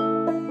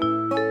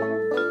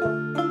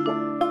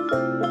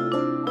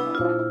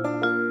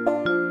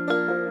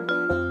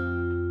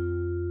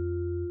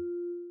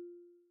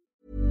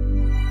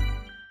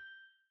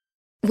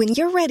 When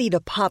you're ready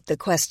to pop the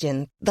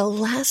question, the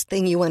last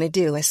thing you want to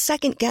do is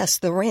second-guess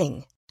the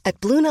ring.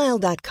 At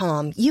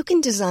BlueNile.com, you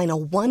can design a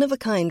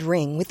one-of-a-kind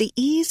ring with the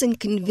ease and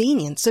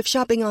convenience of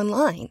shopping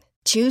online.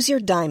 Choose your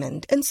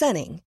diamond and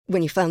setting.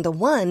 When you find the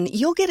one,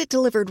 you'll get it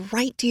delivered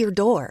right to your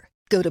door.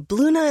 Go to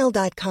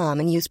BlueNile.com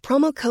and use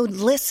promo code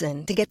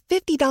LISTEN to get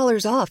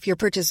 $50 off your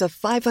purchase of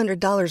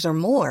 $500 or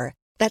more.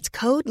 That's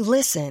code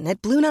LISTEN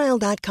at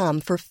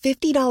BlueNile.com for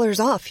 $50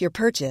 off your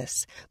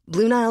purchase.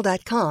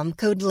 BlueNile.com,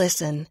 code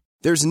LISTEN.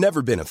 There's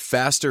never been a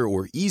faster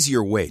or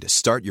easier way to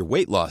start your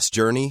weight loss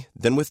journey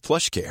than with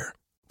PlushCare.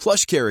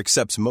 PlushCare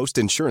accepts most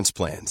insurance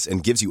plans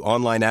and gives you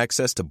online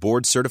access to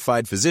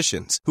board-certified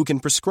physicians who can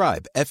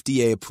prescribe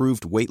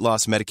FDA-approved weight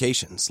loss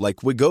medications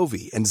like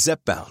Wegovy and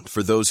Zepbound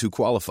for those who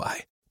qualify.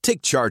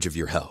 Take charge of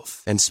your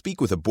health and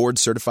speak with a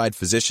board-certified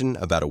physician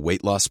about a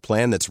weight loss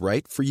plan that's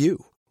right for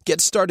you.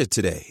 Get started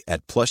today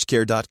at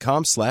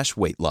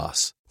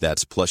plushcare.com/weight-loss.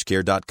 That's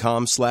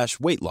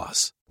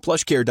plushcare.com/weight-loss.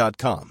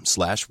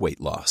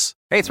 plushcare.com/weight-loss.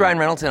 Hey, it's Ryan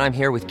Reynolds, and I'm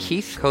here with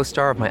Keith,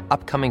 co-star of my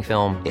upcoming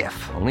film,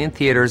 If, only in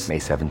theaters May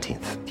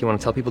 17th. Do you want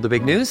to tell people the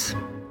big news?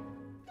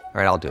 All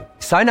right, I'll do it.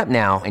 Sign up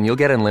now and you'll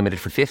get unlimited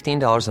for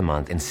 $15 a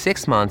month and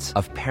 6 months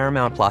of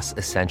Paramount Plus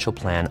Essential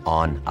Plan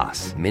on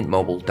us.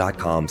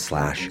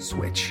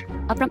 MintMobile.com/switch.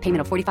 Upfront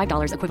payment of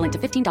 $45 equivalent to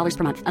 $15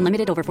 per month.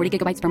 Unlimited over 40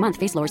 gigabytes per month.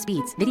 Face lower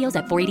speeds. Videos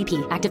at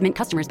 480p. Active Mint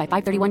customers by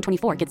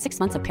 531.24 get 6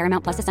 months of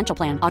Paramount Plus Essential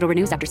Plan. Auto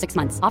renews after 6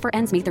 months. Offer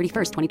ends May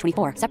 31st,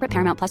 2024. Separate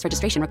Paramount Plus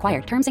registration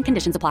required. Terms and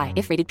conditions apply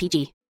if rated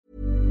PG.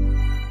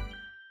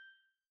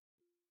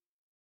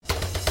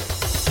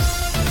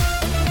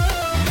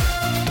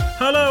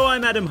 Hello,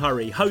 I'm Adam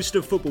Hurrey, host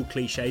of Football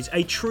Clichés,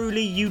 a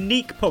truly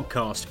unique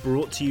podcast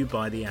brought to you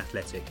by The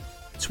Athletic.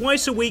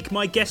 Twice a week,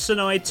 my guests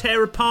and I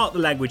tear apart the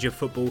language of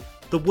football,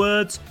 the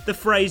words, the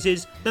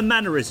phrases, the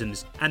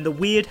mannerisms, and the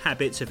weird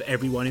habits of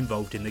everyone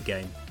involved in the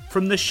game.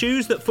 From the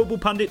shoes that football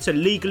pundits are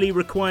legally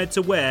required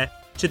to wear,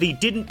 to the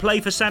didn't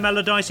play for Sam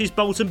Allardyce's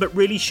Bolton but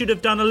really should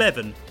have done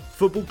 11,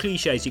 Football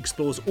Clichés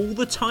explores all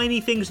the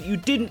tiny things that you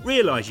didn't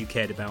realise you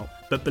cared about,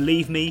 but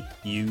believe me,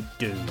 you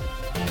do.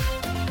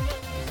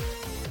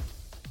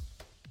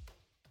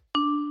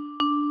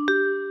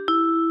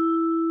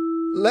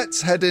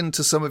 let's head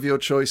into some of your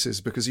choices,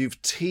 because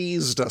you've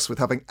teased us with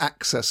having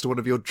access to one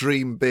of your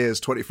dream beers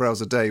 24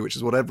 hours a day, which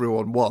is what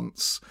everyone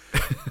wants.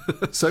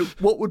 So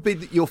what would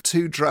be your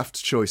 2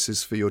 draft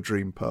choices for your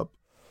dream pub?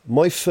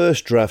 My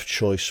first draft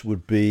choice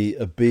would be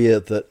a beer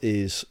that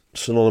is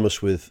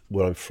synonymous with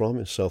where I'm from,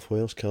 in South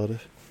Wales,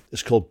 Cardiff.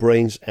 It's called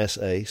Brains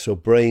SA. So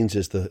Brains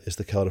is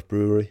the Cardiff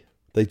brewery.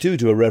 They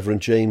do a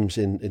Reverend James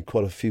in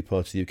quite a few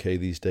parts of the UK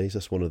these days.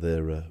 That's one of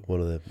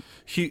their.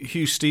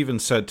 Hugh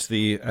Stevens said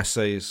the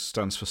SA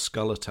stands for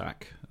Skull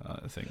Attack.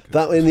 I think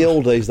that in the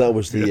old days that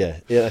was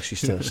the It actually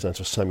stands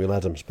for Samuel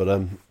Adams, but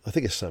I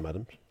think it's Sam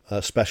Adams.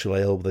 Special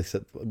ale. They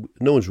said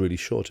no one's really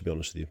sure, to be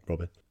honest with you,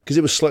 Robin, because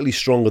it was slightly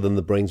stronger than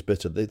the Brains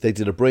Bitter. They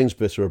did a Brains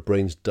Bitter, a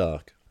Brains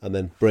Dark, and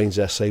then Brains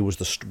SA was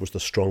the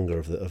stronger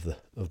of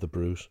the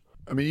brews.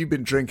 I mean, you've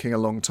been drinking a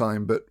long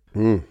time, but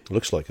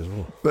looks like as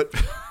well. But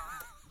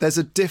there's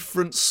a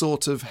different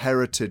sort of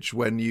heritage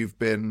when you've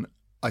been,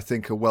 I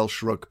think, a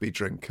Welsh rugby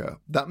drinker.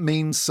 That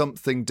means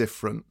something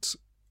different.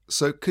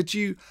 So could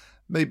you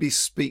maybe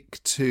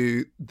speak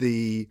to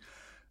the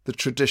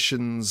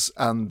traditions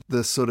and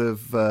the sort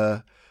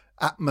of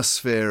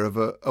atmosphere of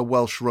a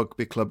Welsh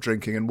rugby club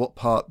drinking, and what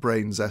part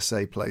Brains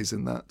SA plays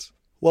in that?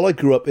 Well, I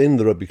grew up in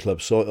the rugby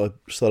club, so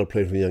I started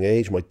playing from a young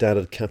age. My dad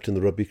had captained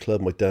the rugby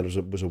club. My dad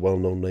was a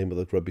well-known name at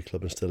the rugby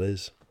club and still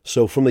is.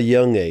 So from a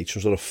young age,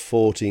 from sort of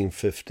 14,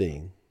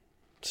 15,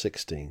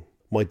 16,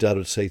 my dad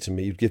would say to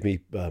me, he'd give me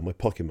my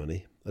pocket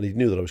money, and he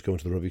knew that I was going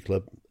to the rugby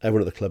club.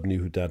 Everyone at the club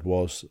knew who Dad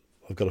was.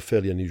 I've got a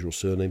fairly unusual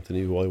surname, they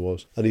knew who I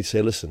was. And he'd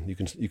say, listen, you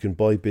can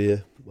buy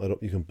beer.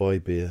 You can buy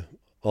beer.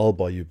 I'll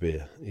buy you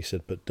beer. He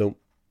said, but don't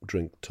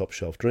drink top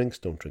shelf drinks,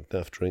 don't drink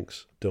daft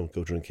drinks, don't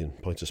go drinking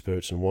pints of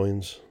spirits and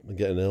wines and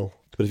getting ill.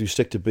 But if you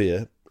stick to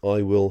beer,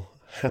 I will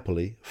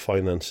happily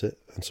finance it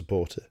and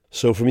support it.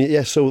 So from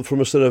a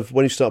sort of,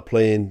 when you start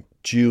playing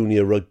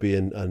junior rugby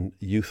and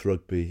youth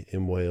rugby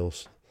in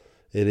Wales,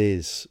 it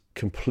is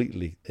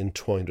completely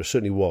entwined, or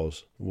certainly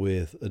was,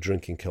 with a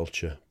drinking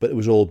culture. But it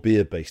was all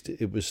beer based.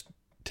 It was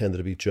tended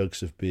to be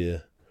jugs of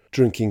beer,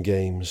 drinking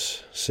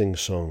games, sing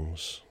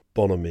songs,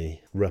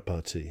 bonhomie,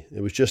 repartee.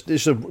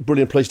 It's a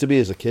brilliant place to be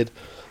as a kid,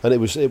 and it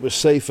was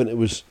safe, and it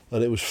was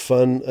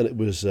fun, and it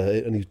was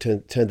and you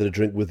tended to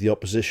drink with the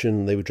opposition,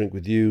 and they would drink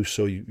with you,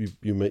 so you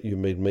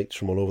made mates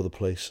from all over the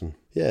place, and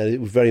yeah,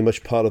 it was very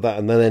much part of that.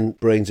 And then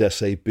Brains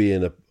SA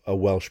being a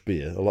Welsh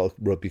beer, a lot of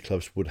rugby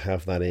clubs would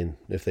have that in.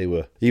 If they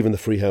were, even the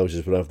free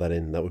houses would have that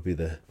in. That would be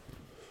their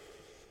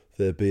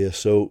beer.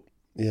 So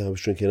yeah, I was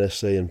drinking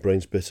SA and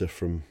Brains Bitter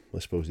from, I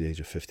suppose, the age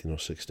of 15 or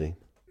 16.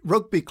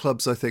 Rugby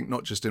clubs, I think,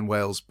 not just in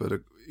Wales,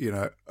 but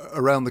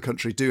around the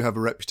country, do have a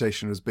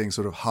reputation as being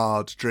sort of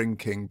hard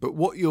drinking. But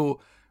what you're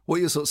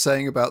sort of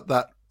saying about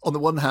that, on the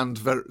one hand,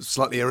 very,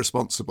 slightly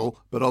irresponsible,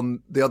 but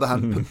on the other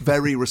hand,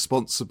 very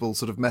responsible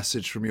sort of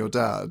message from your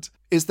dad.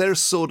 Is there a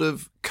sort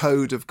of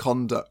code of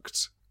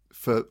conduct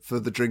for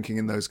the drinking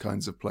in those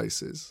kinds of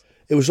places?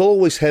 It was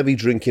always heavy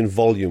drinking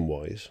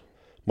volume-wise.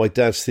 My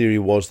dad's theory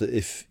was that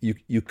if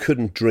you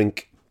couldn't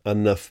drink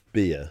enough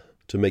beer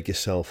to make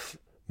yourself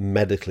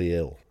medically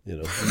ill,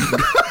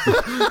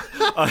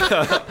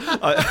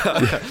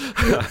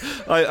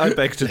 I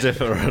beg to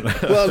differ on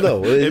well,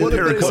 no,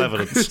 empirical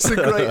evidence. It's a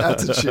great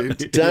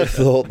attitude. Dad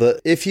thought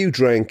that if your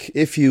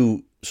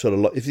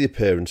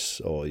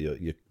parents or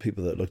your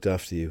people that looked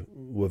after you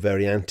were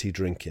very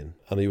anti-drinking,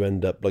 and you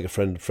end up like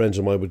friends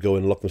of mine would go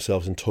and lock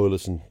themselves in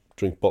toilets and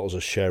drink bottles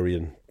of sherry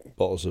and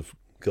bottles of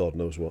God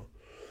knows what,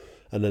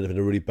 and end up in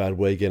a really bad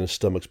way, getting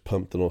stomachs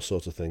pumped and all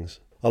sorts of things.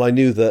 And I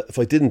knew that if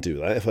I didn't do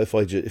that, if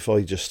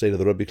I just stayed at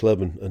the rugby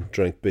club and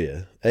drank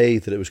beer,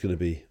 that it was going to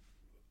be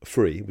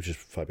free, which is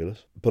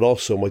fabulous. But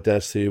also my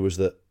dad's theory was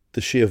that the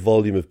sheer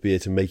volume of beer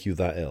to make you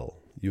that ill,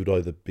 you would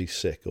either be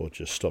sick or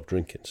just stop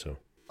drinking. So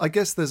I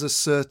guess there's a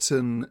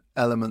certain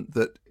element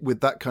that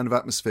with that kind of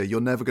atmosphere, you're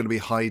never going to be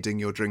hiding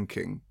your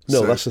drinking.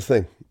 No, that's the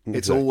thing. It's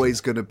Exactly. always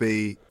going to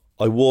be...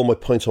 I wore my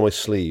pint on my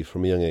sleeve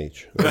from a young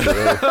age.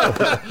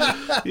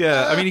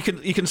 Yeah, I mean,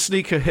 you can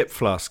sneak a hip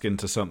flask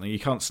into something. You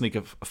can't sneak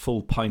a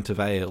full pint of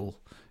ale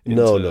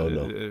into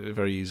No.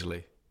 very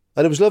easily.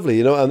 And it was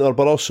lovely,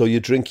 but also you're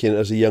drinking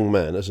as a young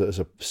man, as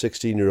a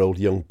 16-year-old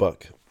young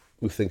buck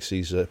who thinks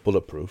he's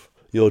bulletproof.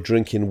 You're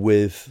drinking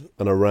with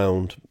and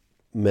around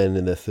men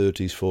in their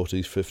 30s,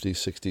 40s, 50s,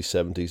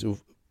 60s, 70s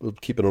who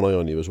keeping an eye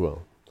on you as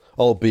well.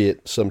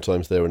 Albeit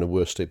sometimes they're in a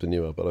worse state than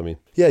you are. But I mean,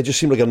 yeah, it just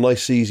seemed like a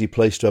nice, easy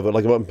place to have it.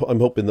 Like I'm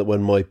hoping that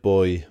when my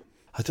boy...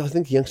 I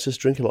think youngsters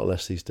drink a lot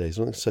less these days. I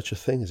don't think it's such a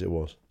thing as it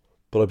was.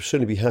 But I'd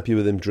certainly be happy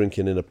with him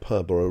drinking in a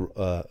pub or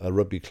a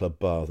rugby club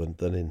bar than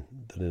in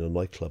a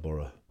nightclub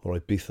or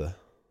Ibiza.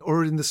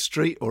 Or in the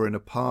street or in a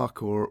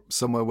park or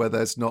somewhere where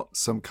there's not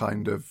some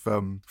kind of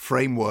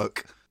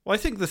framework. Well, I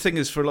think the thing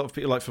is, for a lot of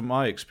people, like from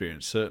my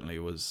experience, certainly,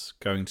 was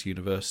going to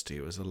university.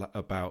 It was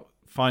about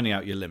finding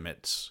out your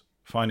limits,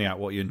 finding out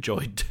what you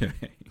enjoyed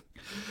doing.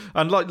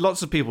 And like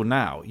lots of people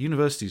now,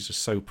 university is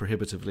just so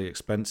prohibitively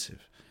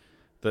expensive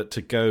that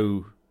to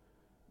go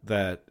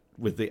there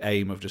with the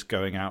aim of just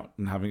going out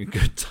and having a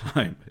good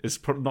time is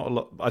probably not a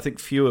lot. I think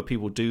fewer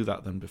people do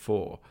that than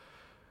before.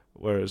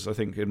 Whereas I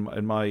think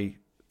in my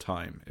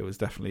time, it was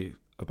definitely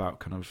about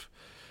kind of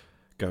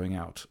going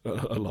out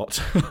a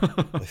lot.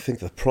 I think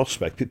the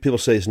prospect, people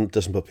say it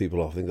doesn't put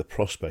people off. I think the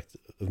prospect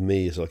of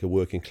me as like a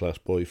working class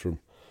boy from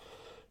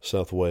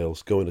South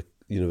Wales going to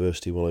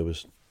university when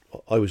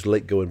I was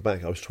late going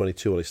back. I was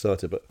 22 when I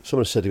started, but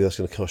someone said to me that's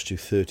going to cost you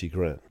 30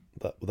 grand.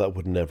 That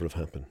would never have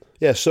happened.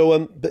 Yeah,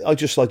 so but I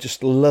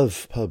just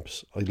love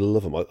pubs. I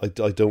love them.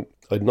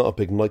 I'm not a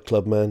big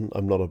nightclub man.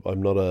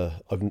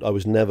 I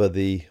was never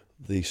the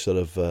sort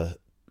of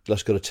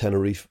let's go to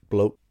Tenerife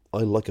bloke. I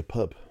like a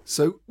pub.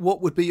 So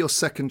what would be your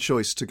second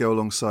choice to go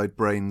alongside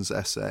Brain's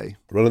essay?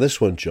 Run on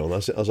this one, John,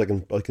 as I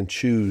can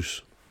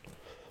choose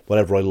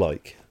whatever I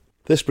like.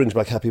 This brings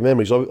back happy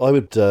memories. I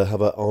would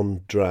have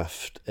on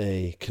draft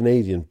a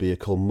Canadian beer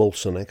called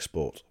Molson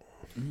Export.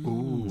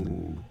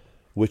 Ooh.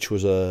 Which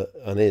was a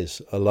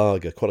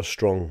lager, quite a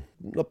strong,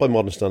 not by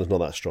modern standards, not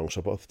that strong,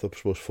 so I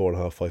suppose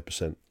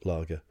 4.5-5%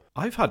 lager.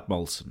 I've had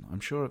Molson,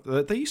 I'm sure.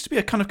 There used to be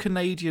a kind of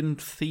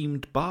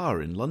Canadian-themed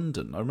bar in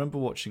London. I remember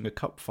watching a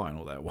cup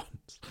final there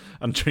once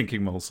and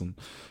drinking Molson.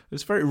 It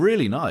was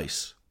really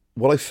nice.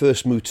 When I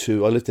first moved I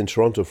lived in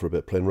Toronto for a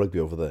bit, playing rugby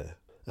over there,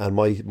 and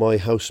my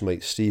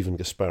housemate, Stephen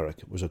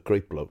Gasparik, was a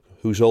great bloke,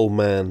 whose old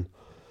man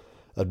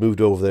had moved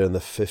over there in the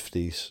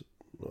 50s,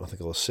 I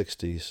think, or the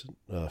 60s,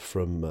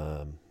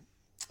 from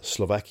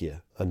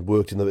Slovakia, and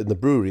worked in the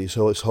brewery.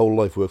 So his whole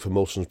life worked for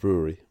Molson's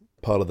brewery.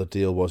 Part of the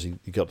deal was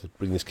he got to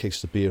bring this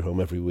case of beer home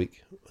every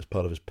week as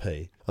part of his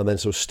pay. And then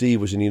so Steve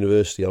was in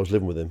university, I was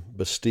living with him,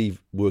 but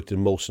Steve worked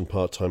in Molson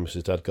part-time because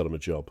his dad got him a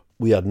job.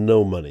 We had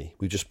no money.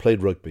 We just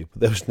played rugby,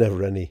 but there was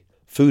never any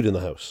food in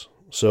the house.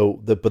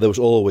 But there was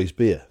always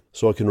beer.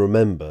 So I can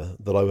remember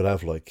that I would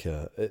have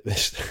it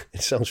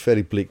sounds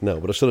fairly bleak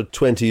now, but at sort of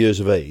 20 years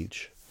of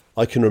age,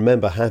 I can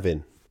remember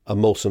having a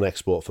Molson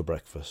Export for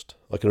breakfast.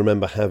 I can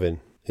remember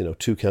having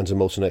 2 cans of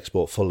Molson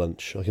Export for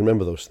lunch. I can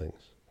remember those things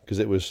because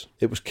it was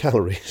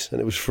calories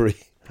and it was free,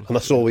 and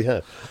that's all we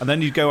had. And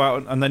then you go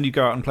out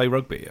and play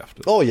rugby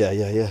after. Oh yeah.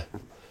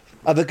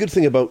 And the good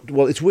thing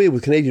it's weird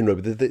with Canadian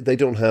rugby. They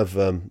don't have,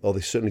 or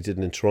they certainly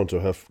didn't in Toronto,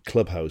 have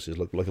clubhouses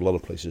like a lot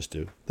of places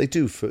do. They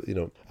do for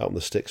out in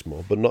the sticks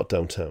more, but not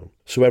downtown.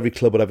 So every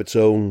club would have its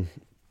own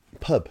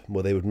pub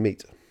where they would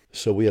meet.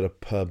 So we had a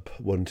pub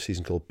one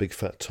season called Big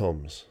Fat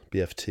Tom's,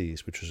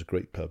 BFT's, which was a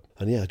great pub.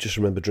 And yeah, I just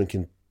remember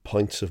drinking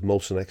pints of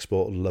Molson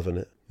Export, loving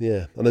it.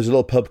 Yeah, and there's a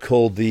little pub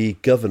called the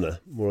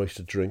Governor where I used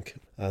to drink,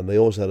 and they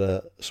always had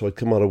so I'd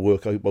come out of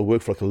work, I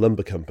worked for like a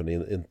lumber company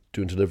in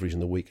doing deliveries in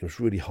the week, and it was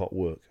really hot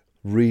work,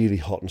 really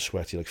hot and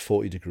sweaty, like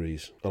 40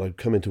 degrees, and I'd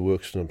come into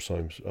work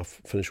sometimes, I'd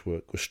finish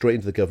work, go straight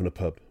into the Governor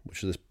pub,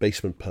 which is this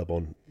basement pub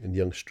in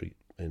Yonge Street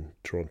in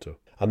Toronto,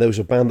 and there was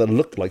a band that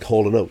looked like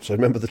Hall & Oates. I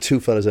remember the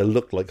two fellas that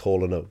looked like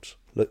Hall & Oates,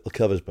 the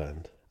covers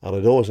band, and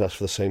I'd always ask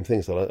for the same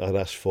things. I'd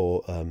ask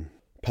for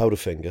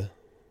Powderfinger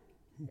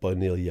by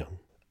Neil Young,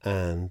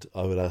 and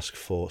I would ask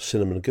for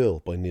Cinnamon Girl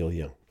by Neil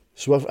Young.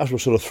 So after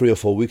sort of 3 or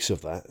 4 weeks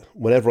of that,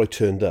 whenever I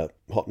turned up,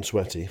 hot and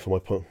sweaty, for my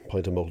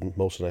pint of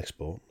Molson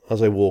Export,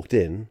 as I walked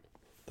in,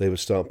 they would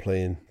start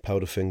playing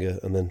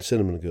Powderfinger and then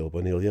Cinnamon Girl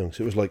by Neil Young.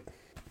 So it was like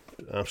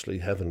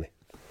absolutely heavenly.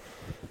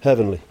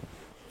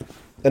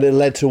 And it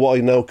led to what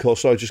I now call,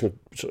 sorry, just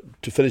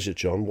to finish it,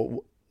 John,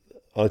 what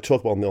I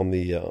talk about on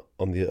the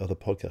other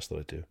podcast that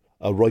I do.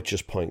 A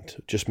righteous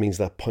pint just means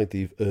that pint that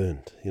you've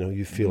earned.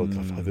 You feel like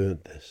I've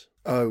earned this.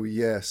 Oh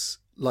yes,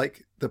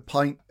 like the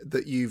pint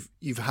that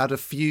you've had a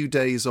few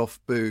days off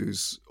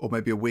booze, or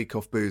maybe a week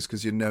off booze,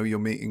 because you're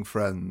meeting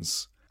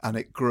friends, and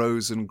it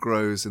grows and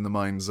grows in the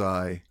mind's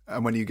eye.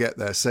 And when you get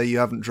there, say you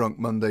haven't drunk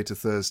Monday to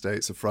Thursday,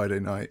 it's a Friday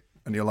night,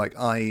 and you're like,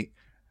 I'm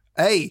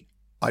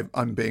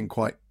being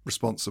quite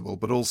responsible,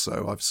 but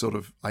also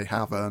I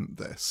have earned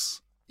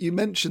this. You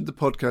mentioned the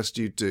podcast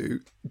you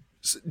do.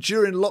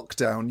 During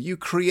lockdown, you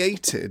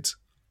created,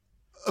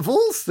 of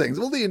all things,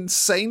 all the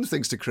insane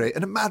things to create,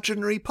 an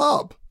imaginary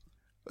pub.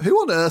 Who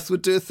on earth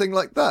would do a thing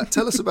like that?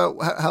 Tell us about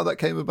how that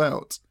came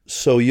about.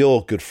 So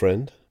your good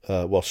friend,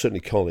 certainly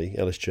colleague,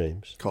 Ellis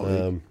James.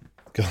 Colleague.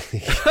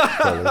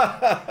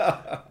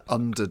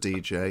 Under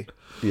DJ.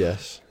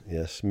 Yes,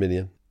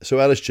 Minion. So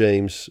Ellis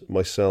James,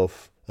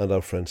 myself, and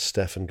our friend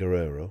Stefan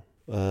Guerrero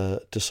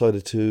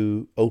decided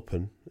to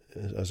open,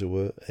 as it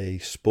were, a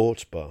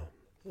sports bar.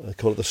 I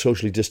call it the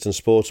socially distant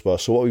sports bar.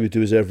 So what we would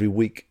do is every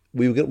week,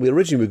 we were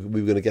originally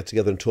going to get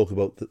together and talk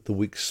about the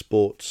week's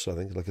sports, I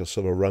think, like a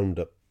sort of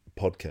roundup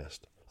podcast.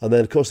 And then,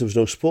 of course, there was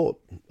no sport,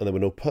 and there were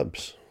no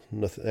pubs.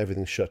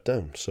 Everything shut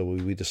down. So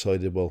we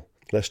decided, well,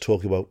 let's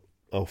talk about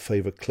our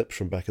favourite clips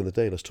from back in the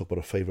day. Let's talk about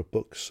our favourite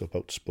books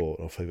about sport,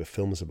 our favourite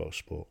films about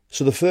sport.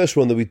 So the first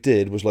one that we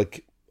did was I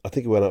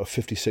think it went out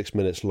 56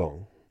 minutes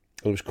long.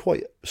 And it was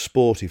quite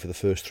sporty for the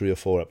first 3 or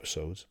 4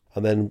 episodes.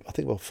 And then I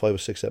think about 5 or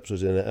 6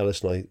 episodes in,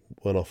 Ellis and I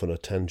went off on a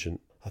tangent.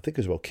 I think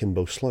it was about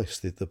Kimbo Slice,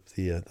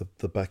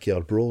 the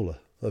backyard brawler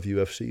of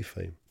UFC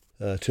fame.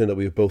 Turned out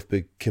we were both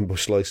big Kimbo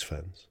Slice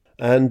fans.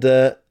 And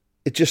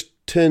it just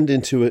turned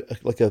into a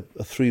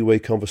 3-way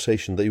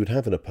conversation that you would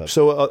have in a pub.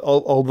 So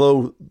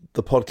although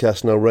the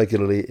podcast now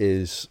regularly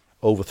is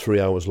over 3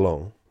 hours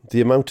long,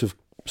 the amount of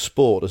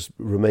sport has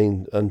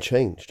remained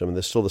unchanged. I mean,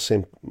 there's still the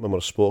same amount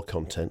of sport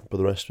content, but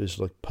the rest is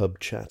like pub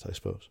chat, I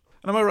suppose.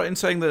 And am I right in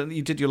saying that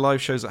you did your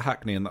live shows at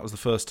Hackney, and that was the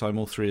first time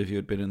all three of you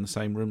had been in the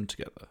same room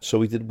together? So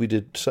we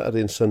did Saturday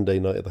and Sunday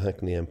night at the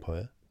Hackney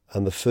Empire,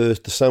 and the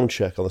sound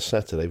check on the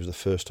Saturday was the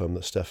first time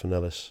that Stefan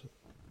Ellis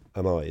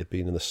and I had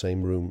been in the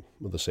same room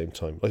at the same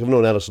time. Like, I've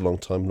known Ellis a long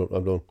time,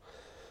 I've known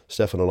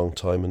Stefan a long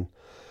time, and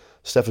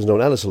Stefan's known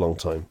Ellis a long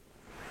time,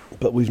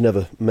 but we've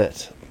never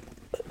met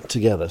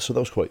together, so that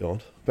was quite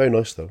odd. Very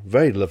nice though,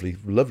 very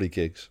lovely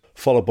gigs,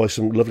 followed by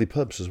some lovely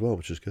pubs as well,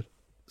 which is good.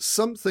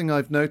 Something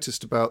I've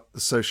noticed about the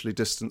socially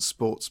distanced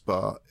sports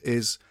bar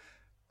is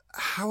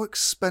how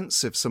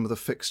expensive some of the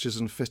fixtures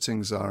and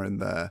fittings are in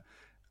there,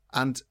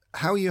 and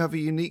how you have a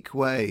unique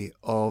way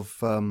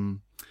of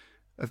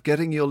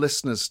getting your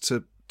listeners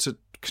to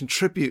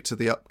contribute to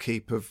the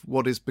upkeep of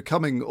what is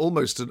becoming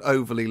almost an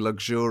overly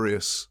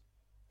luxurious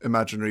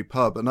imaginary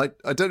pub. And I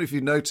don't know if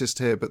you noticed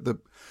here, but the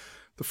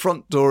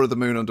front door of the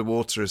Moon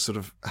Underwater is sort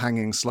of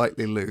hanging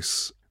slightly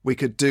loose. We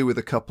could do with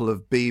a couple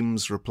of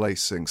beams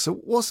replacing. So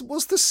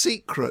what's the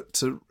secret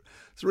to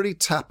really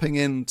tapping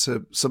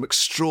into some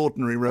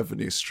extraordinary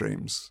revenue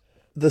streams?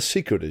 The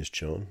secret is,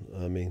 John,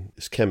 I mean,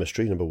 it's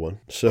chemistry, number one.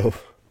 So,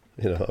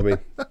 I mean,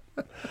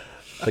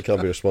 I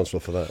can't be responsible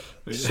for that.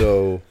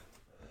 So,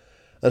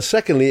 and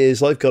secondly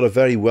is I've got a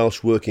very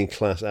Welsh working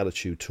class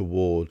attitude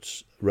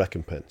towards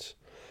recompense.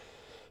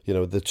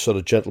 The sort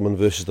of gentleman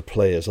versus the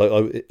players.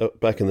 I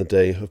back in the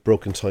day of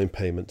broken time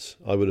payments,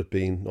 I would have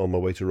been on my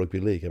way to rugby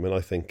league. I mean, I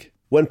think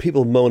when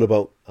people moan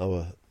about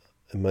our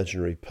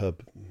imaginary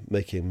pub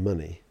making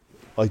money,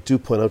 I do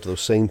point out to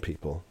those same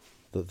people,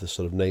 the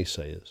sort of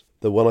naysayers,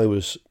 that when I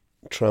was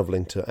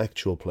travelling to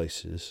actual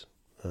places,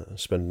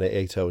 spending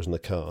 8 hours in the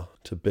car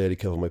to barely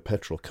cover my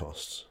petrol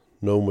costs,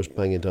 no one was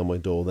banging down my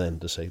door then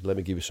to say, let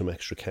me give you some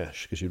extra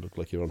cash because you look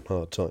like you're on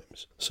hard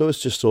times. So it's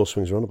just all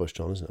swings roundabouts,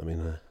 John, isn't it? I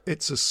mean,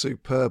 it's a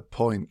superb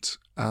point,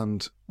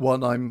 and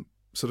one I'm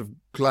sort of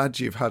glad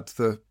you've had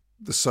the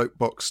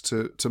soapbox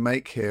to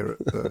make here at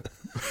the...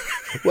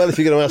 Well, if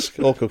you're going to ask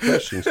awkward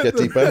questions, get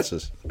deep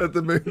answers. At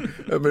the Moon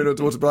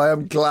Underwater, but I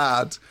am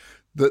glad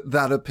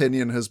that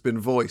opinion has been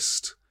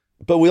voiced.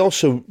 But we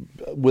also,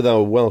 with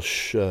our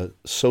Welsh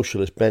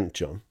socialist bent,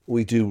 John,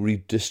 we do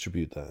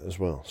redistribute that as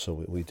well.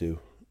 So we do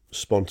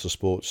sponsor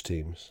sports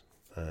teams,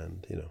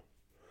 and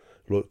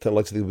like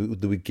to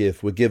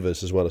think we're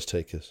givers as well as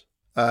takers.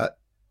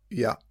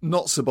 Yeah,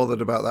 not so bothered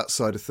about that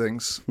side of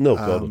things. No,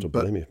 God, I don't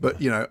blame you. But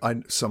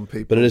some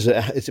people. But it's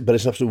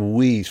an absolute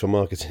wheeze for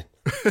marketing.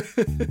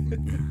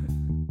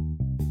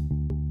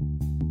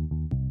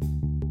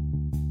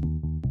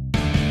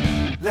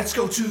 Let's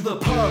go to the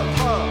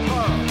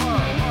pub.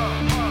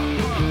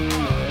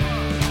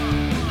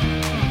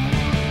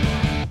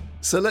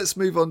 So let's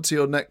move on to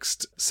your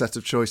next set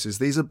of choices.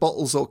 These are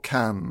bottles or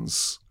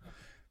cans.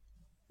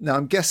 Now,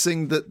 I'm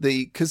guessing that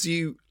because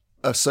you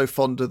are so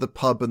fond of the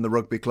pub and the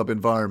rugby club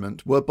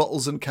environment, were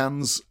bottles and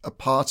cans a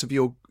part of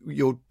your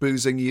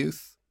boozing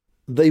youth?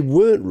 They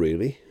weren't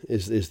really,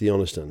 is the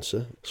honest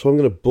answer. So I'm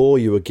going to bore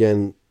you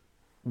again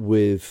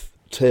with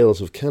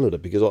Tales of Canada,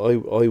 because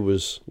I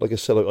was, like I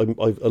said,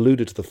 I've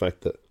alluded to the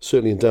fact that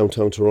certainly in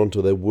downtown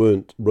Toronto there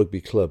weren't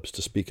rugby clubs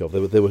to speak of.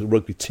 There were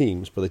rugby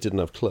teams, but they didn't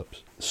have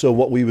clubs. So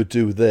what we would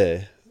do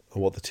there,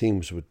 and what the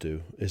teams would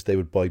do, is they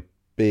would buy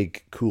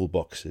big cool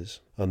boxes,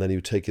 and then you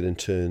would take it in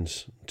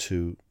turns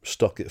to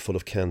stock it full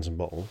of cans and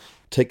bottles,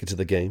 take it to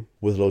the game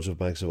with loads of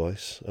bags of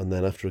ice, and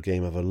then after a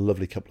game have a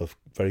lovely couple of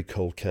very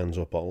cold cans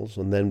or bottles,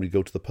 and then we'd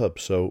go to the pub.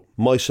 So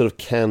my sort of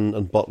can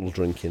and bottle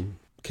drinking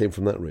came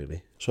from that,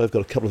 really. So I've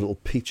got a couple of little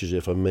peaches here,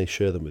 if I may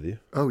share them with you.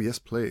 Oh, yes,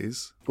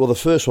 please. Well, the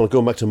first one,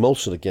 going back to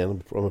Molson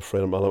again, I'm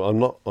afraid I'm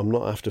not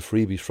after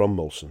freebies from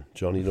Molson.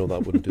 John, you know that I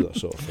wouldn't do that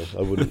sort of thing.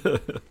 I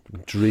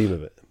wouldn't dream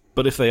of it.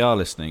 But if they are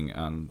listening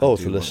and if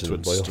they're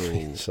listening, by all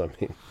means, I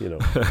mean,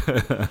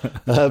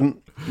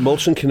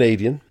 Molson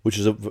Canadian, which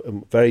is a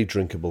very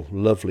drinkable,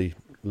 lovely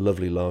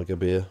lager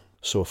beer.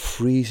 So a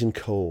freezing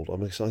cold.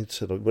 I'm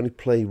excited. When you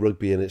play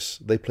rugby and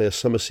they play a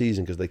summer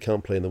season because they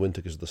can't play in the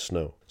winter because of the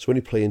snow. So when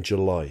you play in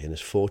July and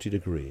it's 40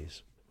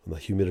 degrees and the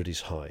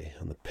humidity's high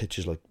and the pitch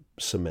is like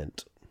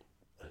cement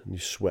and you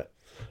sweat,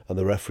 and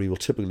the referee will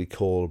typically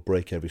call a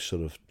break every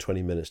sort of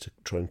 20 minutes to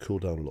try and cool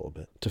down a little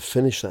bit. To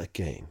finish that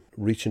game,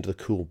 reach into the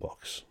cool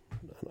box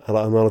and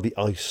out of the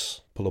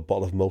ice pull a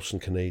bottle of Molson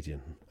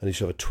Canadian, and you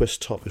should have a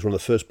twist top. It's one of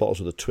the first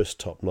bottles with a twist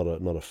top, not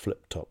a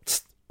flip top.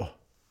 Oh,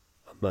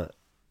 and that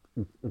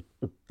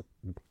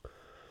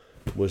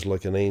was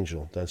like an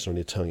angel dancing on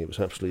your tongue. It was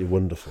absolutely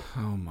wonderful.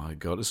 Oh my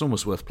God, it's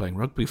almost worth playing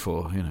rugby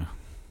for,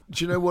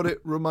 Do you know what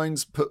it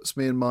puts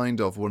me in mind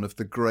of? One of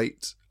the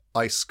great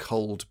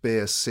ice-cold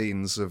beer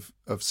scenes of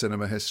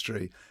cinema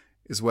history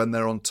is when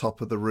they're on top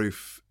of the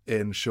roof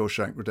in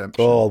Shawshank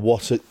Redemption. Oh,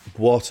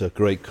 what a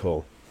great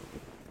call.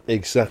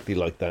 Exactly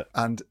like that.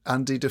 And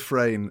Andy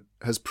Dufresne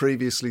has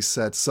previously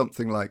said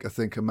something like, I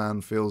think a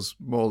man feels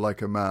more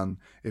like a man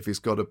if he's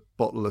got a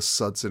bottle of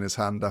suds in his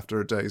hand after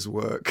a day's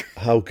work.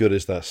 How good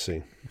is that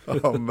scene?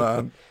 Oh,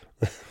 man.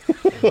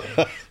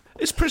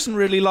 Is prison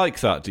really like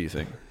that, do you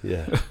think?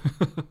 Yeah.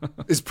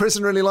 Is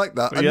prison really like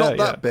that? And Yeah, not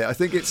that bit. I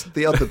think it's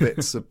the other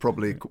bits are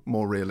probably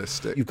more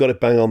realistic. You've got it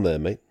bang on there,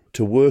 mate.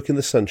 To work in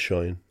the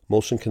sunshine,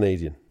 Molson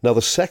Canadian. Now,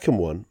 the second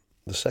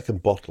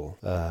bottle,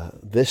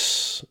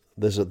 there's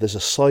a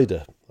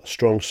cider, a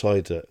strong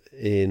cider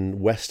in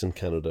Western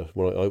Canada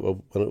when I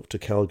went up to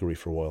Calgary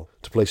for a while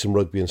to play some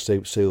rugby and stay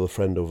with a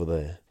friend over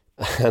there.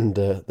 And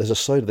there's a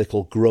cider they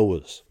call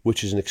Growers,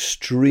 which is an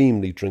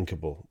extremely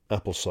drinkable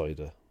apple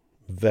cider.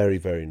 Very,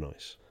 very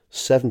nice.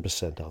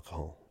 7%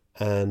 alcohol.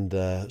 And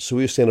so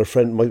we were staying at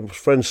my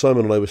friend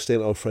Simon and I were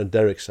staying at our friend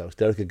Derek's house.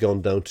 Derek had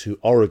gone down to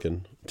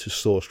Oregon to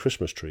source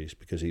Christmas trees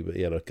because he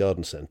had a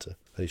garden centre.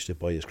 I used to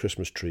buy his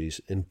Christmas trees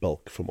in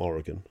bulk from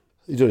Oregon.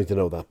 You don't need to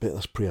know that bit,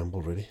 that's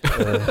preamble really.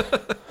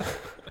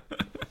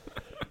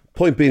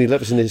 Point being, he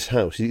let us in his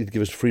house. He'd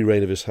give us free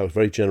reign of his house.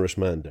 Very generous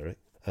man, Derek.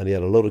 And he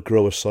had a load of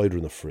Grower cider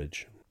in the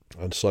fridge.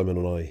 And Simon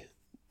and I,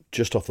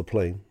 just off the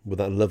plane, with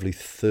that lovely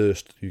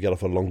thirst you get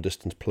off a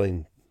long-distance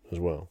plane as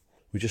well,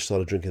 we just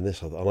started drinking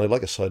this. And I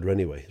like a cider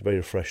anyway. It's very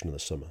refreshing in the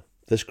summer.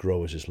 This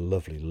Growers is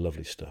lovely,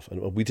 lovely stuff.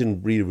 And we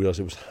didn't really realise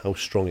how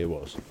strong it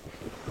was.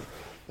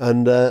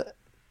 And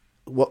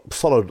what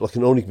followed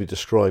can only be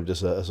described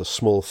as a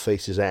Small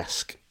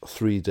Faces-esque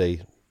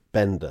 3-day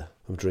bender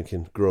of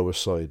drinking Grower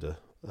cider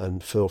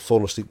and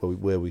falling asleep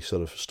where we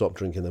sort of stopped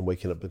drinking, then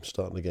waking up and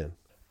starting again.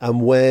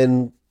 And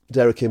when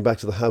Derek came back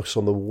to the house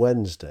on the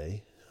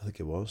Wednesday, I think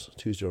it was,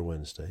 Tuesday or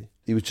Wednesday,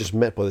 he was just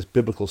met by this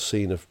biblical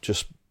scene of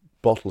just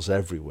bottles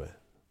everywhere.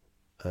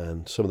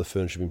 And some of the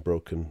furniture had been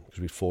broken because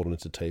we'd fallen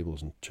into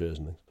tables and chairs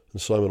and things.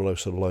 And Simon and I were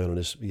sort of lying on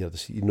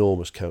this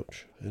enormous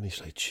couch. And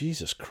he's like,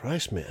 Jesus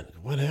Christ, man,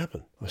 what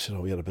happened? I said,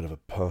 we had a bit of a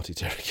party,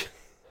 Derek.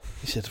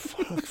 He said,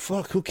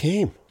 fuck, who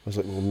came? I was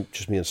like, well,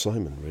 just me and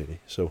Simon, really.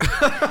 So...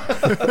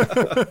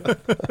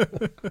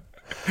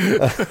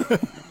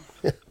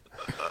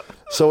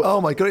 So,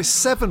 oh my God,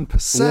 it's 7%.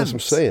 That's what I'm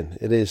saying.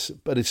 It is,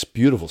 but it's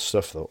beautiful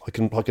stuff, though. I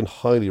can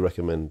highly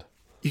recommend.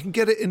 You can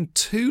get it in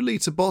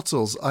 2-litre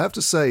bottles. I have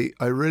to say,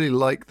 I really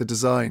like the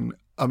design.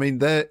 I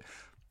mean,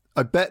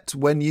 I bet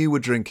when you were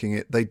drinking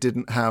it, they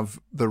didn't have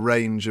the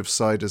range of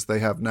ciders they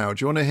have now.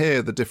 Do you want to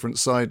hear the different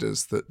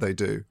ciders that they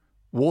do?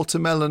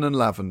 Watermelon and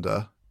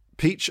lavender,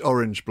 peach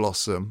orange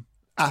blossom,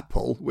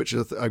 apple, which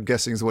I'm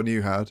guessing is the one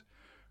you had,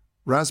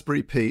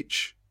 raspberry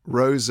peach,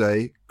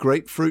 rosé,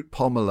 grapefruit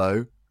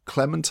pomelo,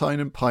 clementine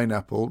and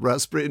pineapple,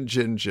 raspberry and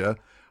ginger,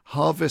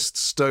 harvest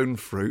stone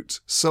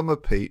fruit, summer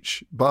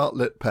peach,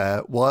 Bartlett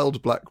pear,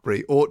 wild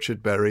blackberry,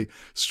 orchard berry,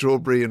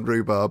 strawberry and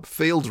rhubarb,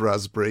 field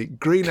raspberry,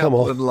 green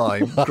apple and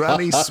lime,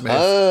 Granny Smith,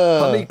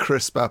 honey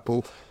crisp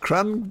apple,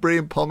 cranberry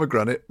and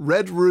pomegranate,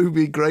 red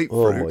ruby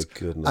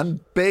grapefruit,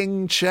 and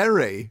Bing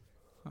cherry.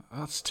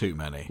 That's too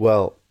many.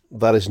 Well,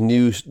 that is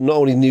news, not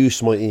only news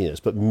to my ears,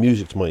 but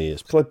music to my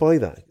ears. Can I buy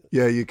that?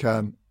 Yeah, you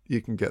can.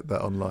 You can get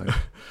that online.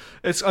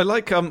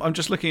 I'm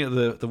just looking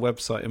at the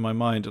website in my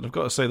mind, and I've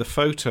got to say the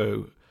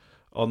photo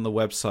on the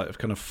website of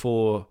kind of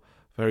 4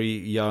 very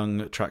young,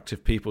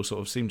 attractive people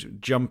sort of seem to be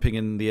jumping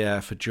in the air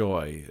for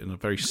joy in a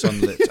very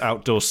sunlit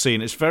outdoor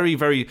scene. It's very,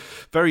 very,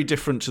 very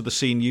different to the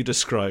scene you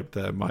described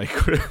there, Mike.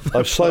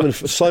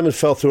 Simon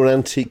fell through an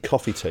antique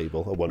coffee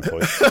table at one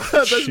point.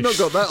 They've not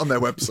got that on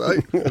their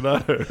website.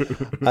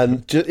 No.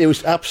 And it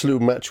was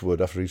absolute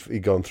matchwood after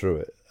he'd gone through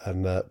it.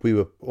 And we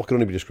were, what can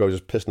only be described as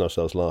pissing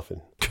ourselves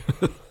laughing.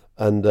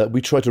 And we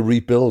tried to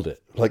rebuild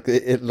it. Like,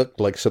 it looked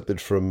like something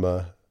from,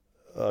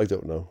 I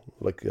don't know,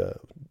 like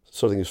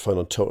something you found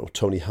on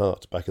Tony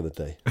Hart back in the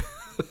day.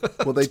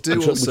 Well, they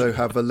do also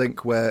have a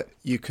link where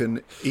you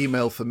can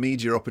email for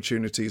media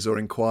opportunities or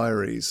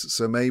inquiries.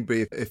 So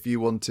maybe if you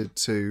wanted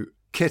to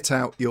kit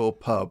out your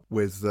pub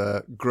with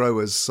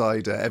Growers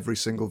cider, every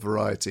single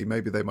variety,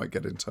 maybe they might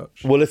get in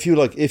touch. Well, if you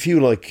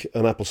like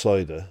an apple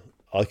cider,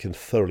 I can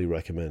thoroughly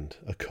recommend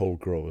a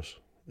cold Growers.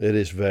 It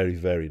is very,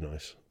 very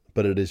nice,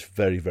 but it is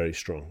very, very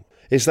strong.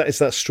 It's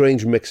that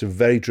strange mix of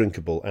very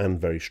drinkable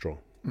and very strong,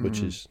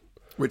 which is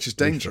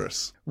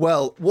dangerous.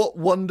 Well, what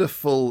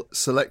wonderful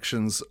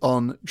selections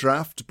on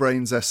Draft,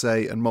 Brains SA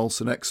and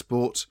Molson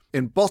Export.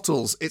 In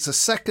bottles, it's a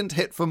second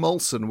hit for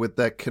Molson with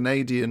their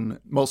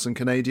Molson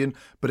Canadian,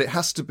 but it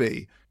has to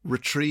be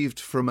retrieved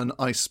from an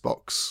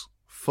icebox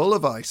full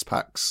of ice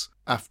packs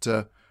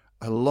after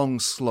a long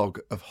slog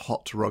of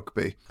hot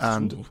rugby.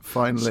 And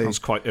finally... Sounds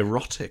quite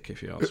erotic,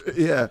 if you ask me.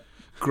 Yeah,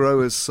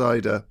 Growers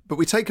cider. But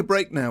we take a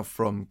break now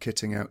from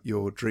kitting out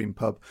your dream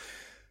pub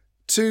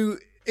to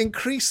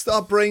increase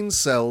our brain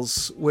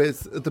cells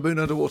with the Moon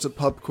Underwater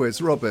pub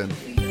quiz. Robin.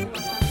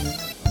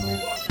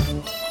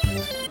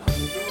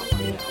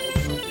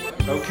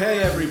 Okay,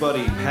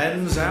 everybody,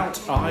 pens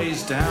out,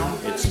 eyes down.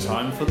 It's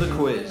time for the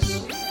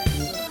quiz.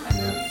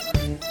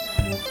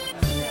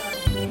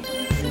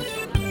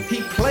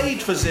 He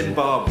played for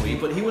Zimbabwe,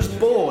 but he was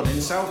born in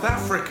South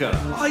Africa.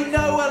 I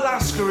know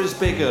Alaska is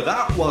bigger.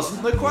 That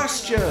wasn't the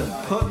question.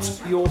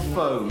 Put your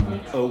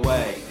phone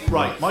away.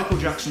 Right, Michael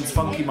Jackson's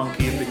Funky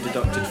Monkey have been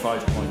deducted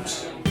 5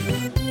 points.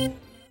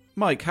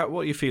 Mike,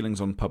 what are your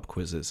feelings on pub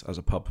quizzes as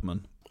a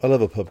pubman? I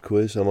love a pub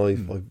quiz, and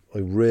I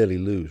rarely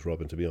lose,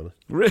 Robin, to be honest.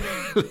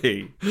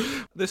 Really?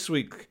 This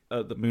week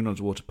at the Moon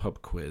Underwater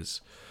pub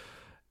quiz,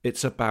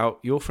 it's about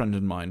your friend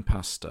and mine,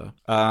 pasta.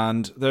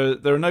 And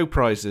there are no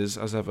prizes,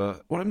 as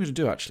ever. What I'm going to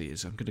do, actually,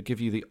 is I'm going to give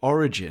you the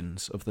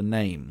origins of the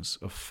names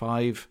of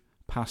 5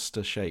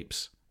 pasta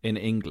shapes in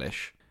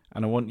English,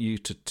 and I want you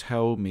to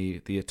tell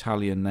me the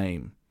Italian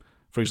name.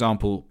 For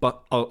example,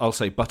 I'll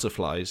say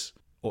butterflies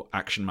or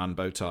Action Man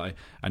bow tie,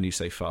 and you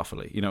say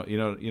farfalle. You know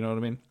what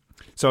I mean?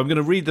 So I'm going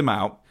to read them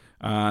out,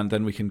 and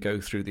then we can go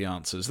through the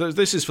answers.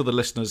 This is for the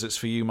listeners. It's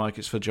for you, Mike.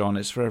 It's for John.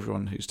 It's for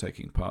everyone who's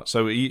taking part.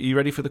 So are you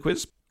ready for the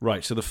quiz?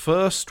 Right. So the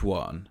first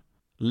one,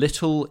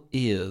 little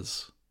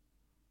ears.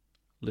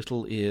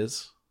 Little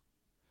ears.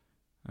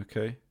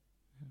 Okay.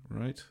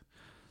 Right.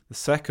 The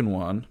second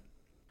one,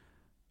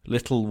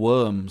 little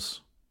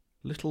worms.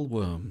 Little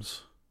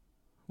worms.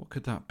 What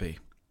could that be?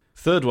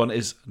 Third one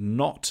is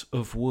knot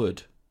of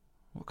wood.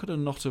 What could a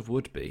knot of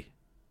wood be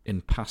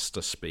in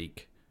pasta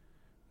speak?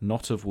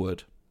 Knot of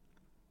wood.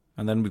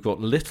 And then we've got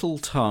little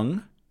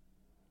tongue.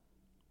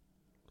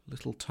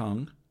 Little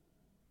tongue.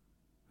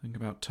 Think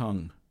about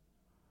tongue.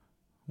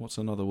 What's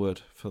another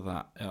word for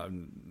that?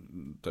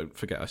 Don't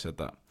forget I said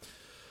that.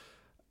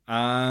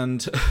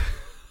 And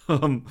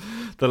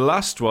the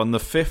last one, the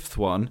fifth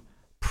one,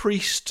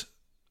 priest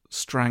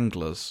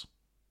stranglers.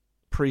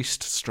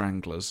 Priest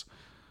stranglers.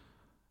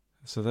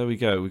 So there we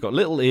go. We've got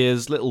little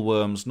ears, little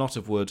worms, knot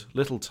of wood,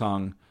 little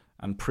tongue,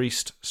 and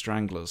priest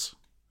stranglers.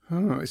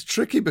 Oh, it's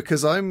tricky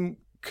because I'm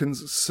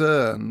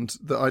concerned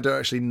that I don't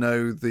actually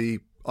know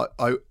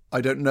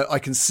I don't know. I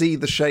can see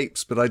the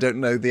shapes, but I don't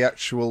know the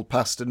actual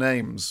pasta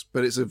names.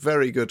 But it's a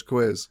very good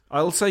quiz.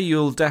 I'll say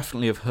you'll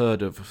definitely have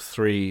heard of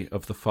 3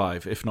 of the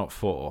 5, if not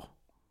 4.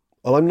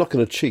 Well, I'm not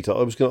going to cheat. I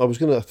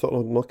thought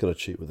I'm not going to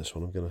cheat with this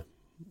one. I'm going to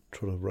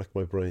try to rack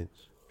my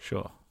brains.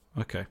 Sure.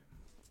 Okay.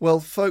 Well,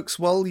 folks,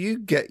 while you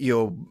get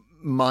your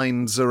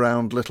minds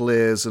around little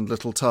ears and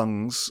little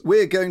tongues,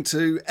 we're going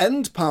to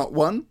end part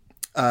 1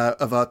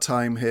 of our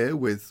time here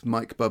with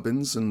Mike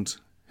Bubbins and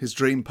his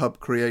dream pub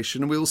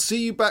creation, and we will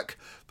see you back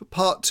for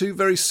part 2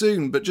 very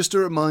soon. But just a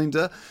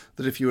reminder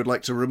that if you would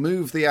like to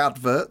remove the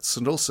adverts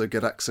and also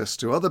get access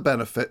to other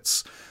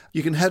benefits,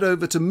 you can head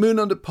over to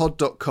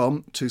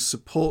moonunderpod.com to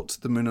support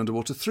the Moon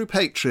Underwater through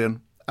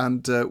Patreon,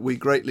 and we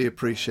greatly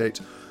appreciate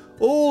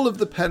all of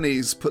the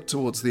pennies put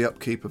towards the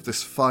upkeep of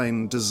this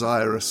fine,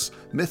 desirous,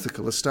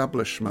 mythical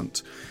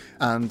establishment.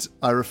 And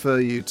I refer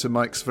you to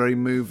Mike's very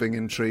moving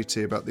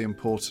entreaty about the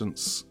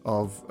importance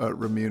of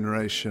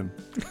remuneration.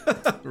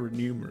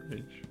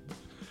 Remuneration?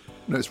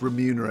 No, it's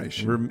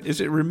remuneration.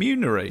 Is it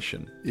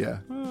remuneration? Yeah.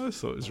 Oh, I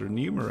thought it was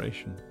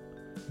remuneration.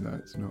 No,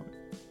 it's not.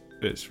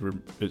 It's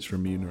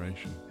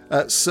remuneration.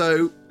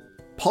 So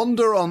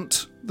ponder on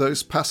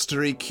those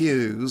pastory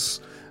cues,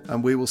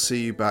 and we will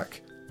see you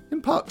back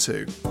in part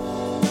 2.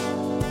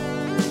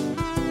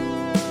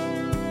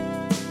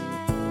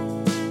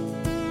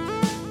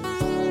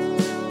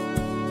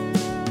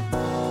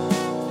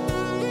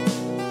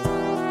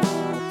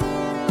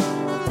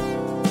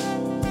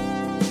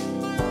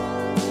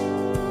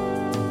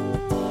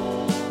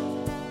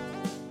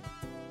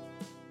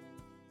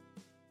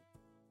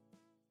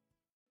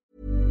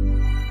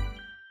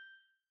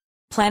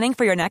 Planning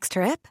for your next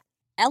trip?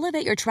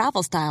 Elevate your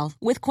travel style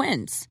with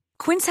Quince.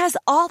 Quince has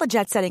all the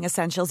jet-setting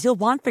essentials you'll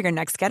want for your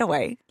next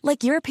getaway,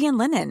 like European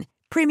linen,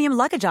 premium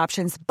luggage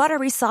options,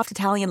 buttery soft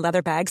Italian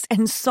leather bags,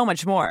 and so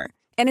much more.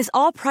 And is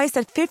all priced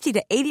at 50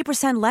 to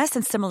 80% less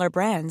than similar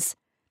brands.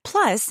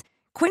 Plus,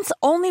 Quince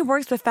only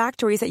works with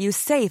factories that use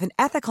safe and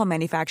ethical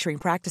manufacturing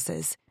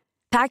practices.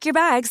 Pack your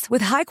bags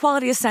with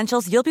high-quality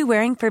essentials you'll be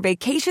wearing for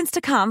vacations to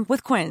come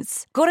with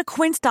Quince. Go to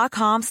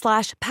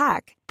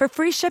quince.com/pack for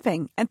free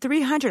shipping and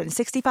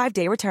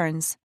 365-day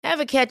returns.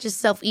 Ever catch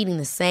yourself eating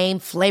the same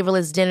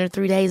flavorless dinner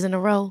 3 days in a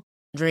row?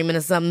 Dreaming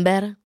of something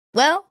better?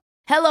 Well,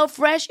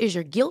 HelloFresh is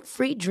your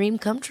guilt-free dream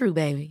come true,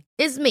 baby.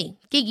 It's me,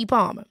 Keke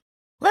Palmer.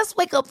 Let's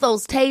wake up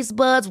those taste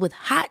buds with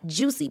hot,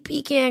 juicy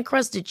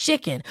pecan-crusted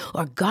chicken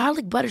or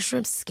garlic butter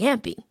shrimp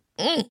scampi.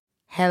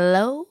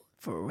 Hello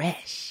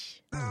Fresh.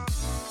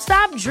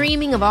 Stop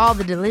dreaming of all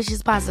the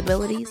delicious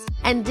possibilities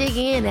and dig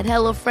in at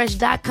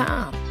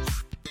HelloFresh.com.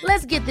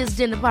 Let's get this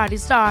dinner party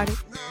started.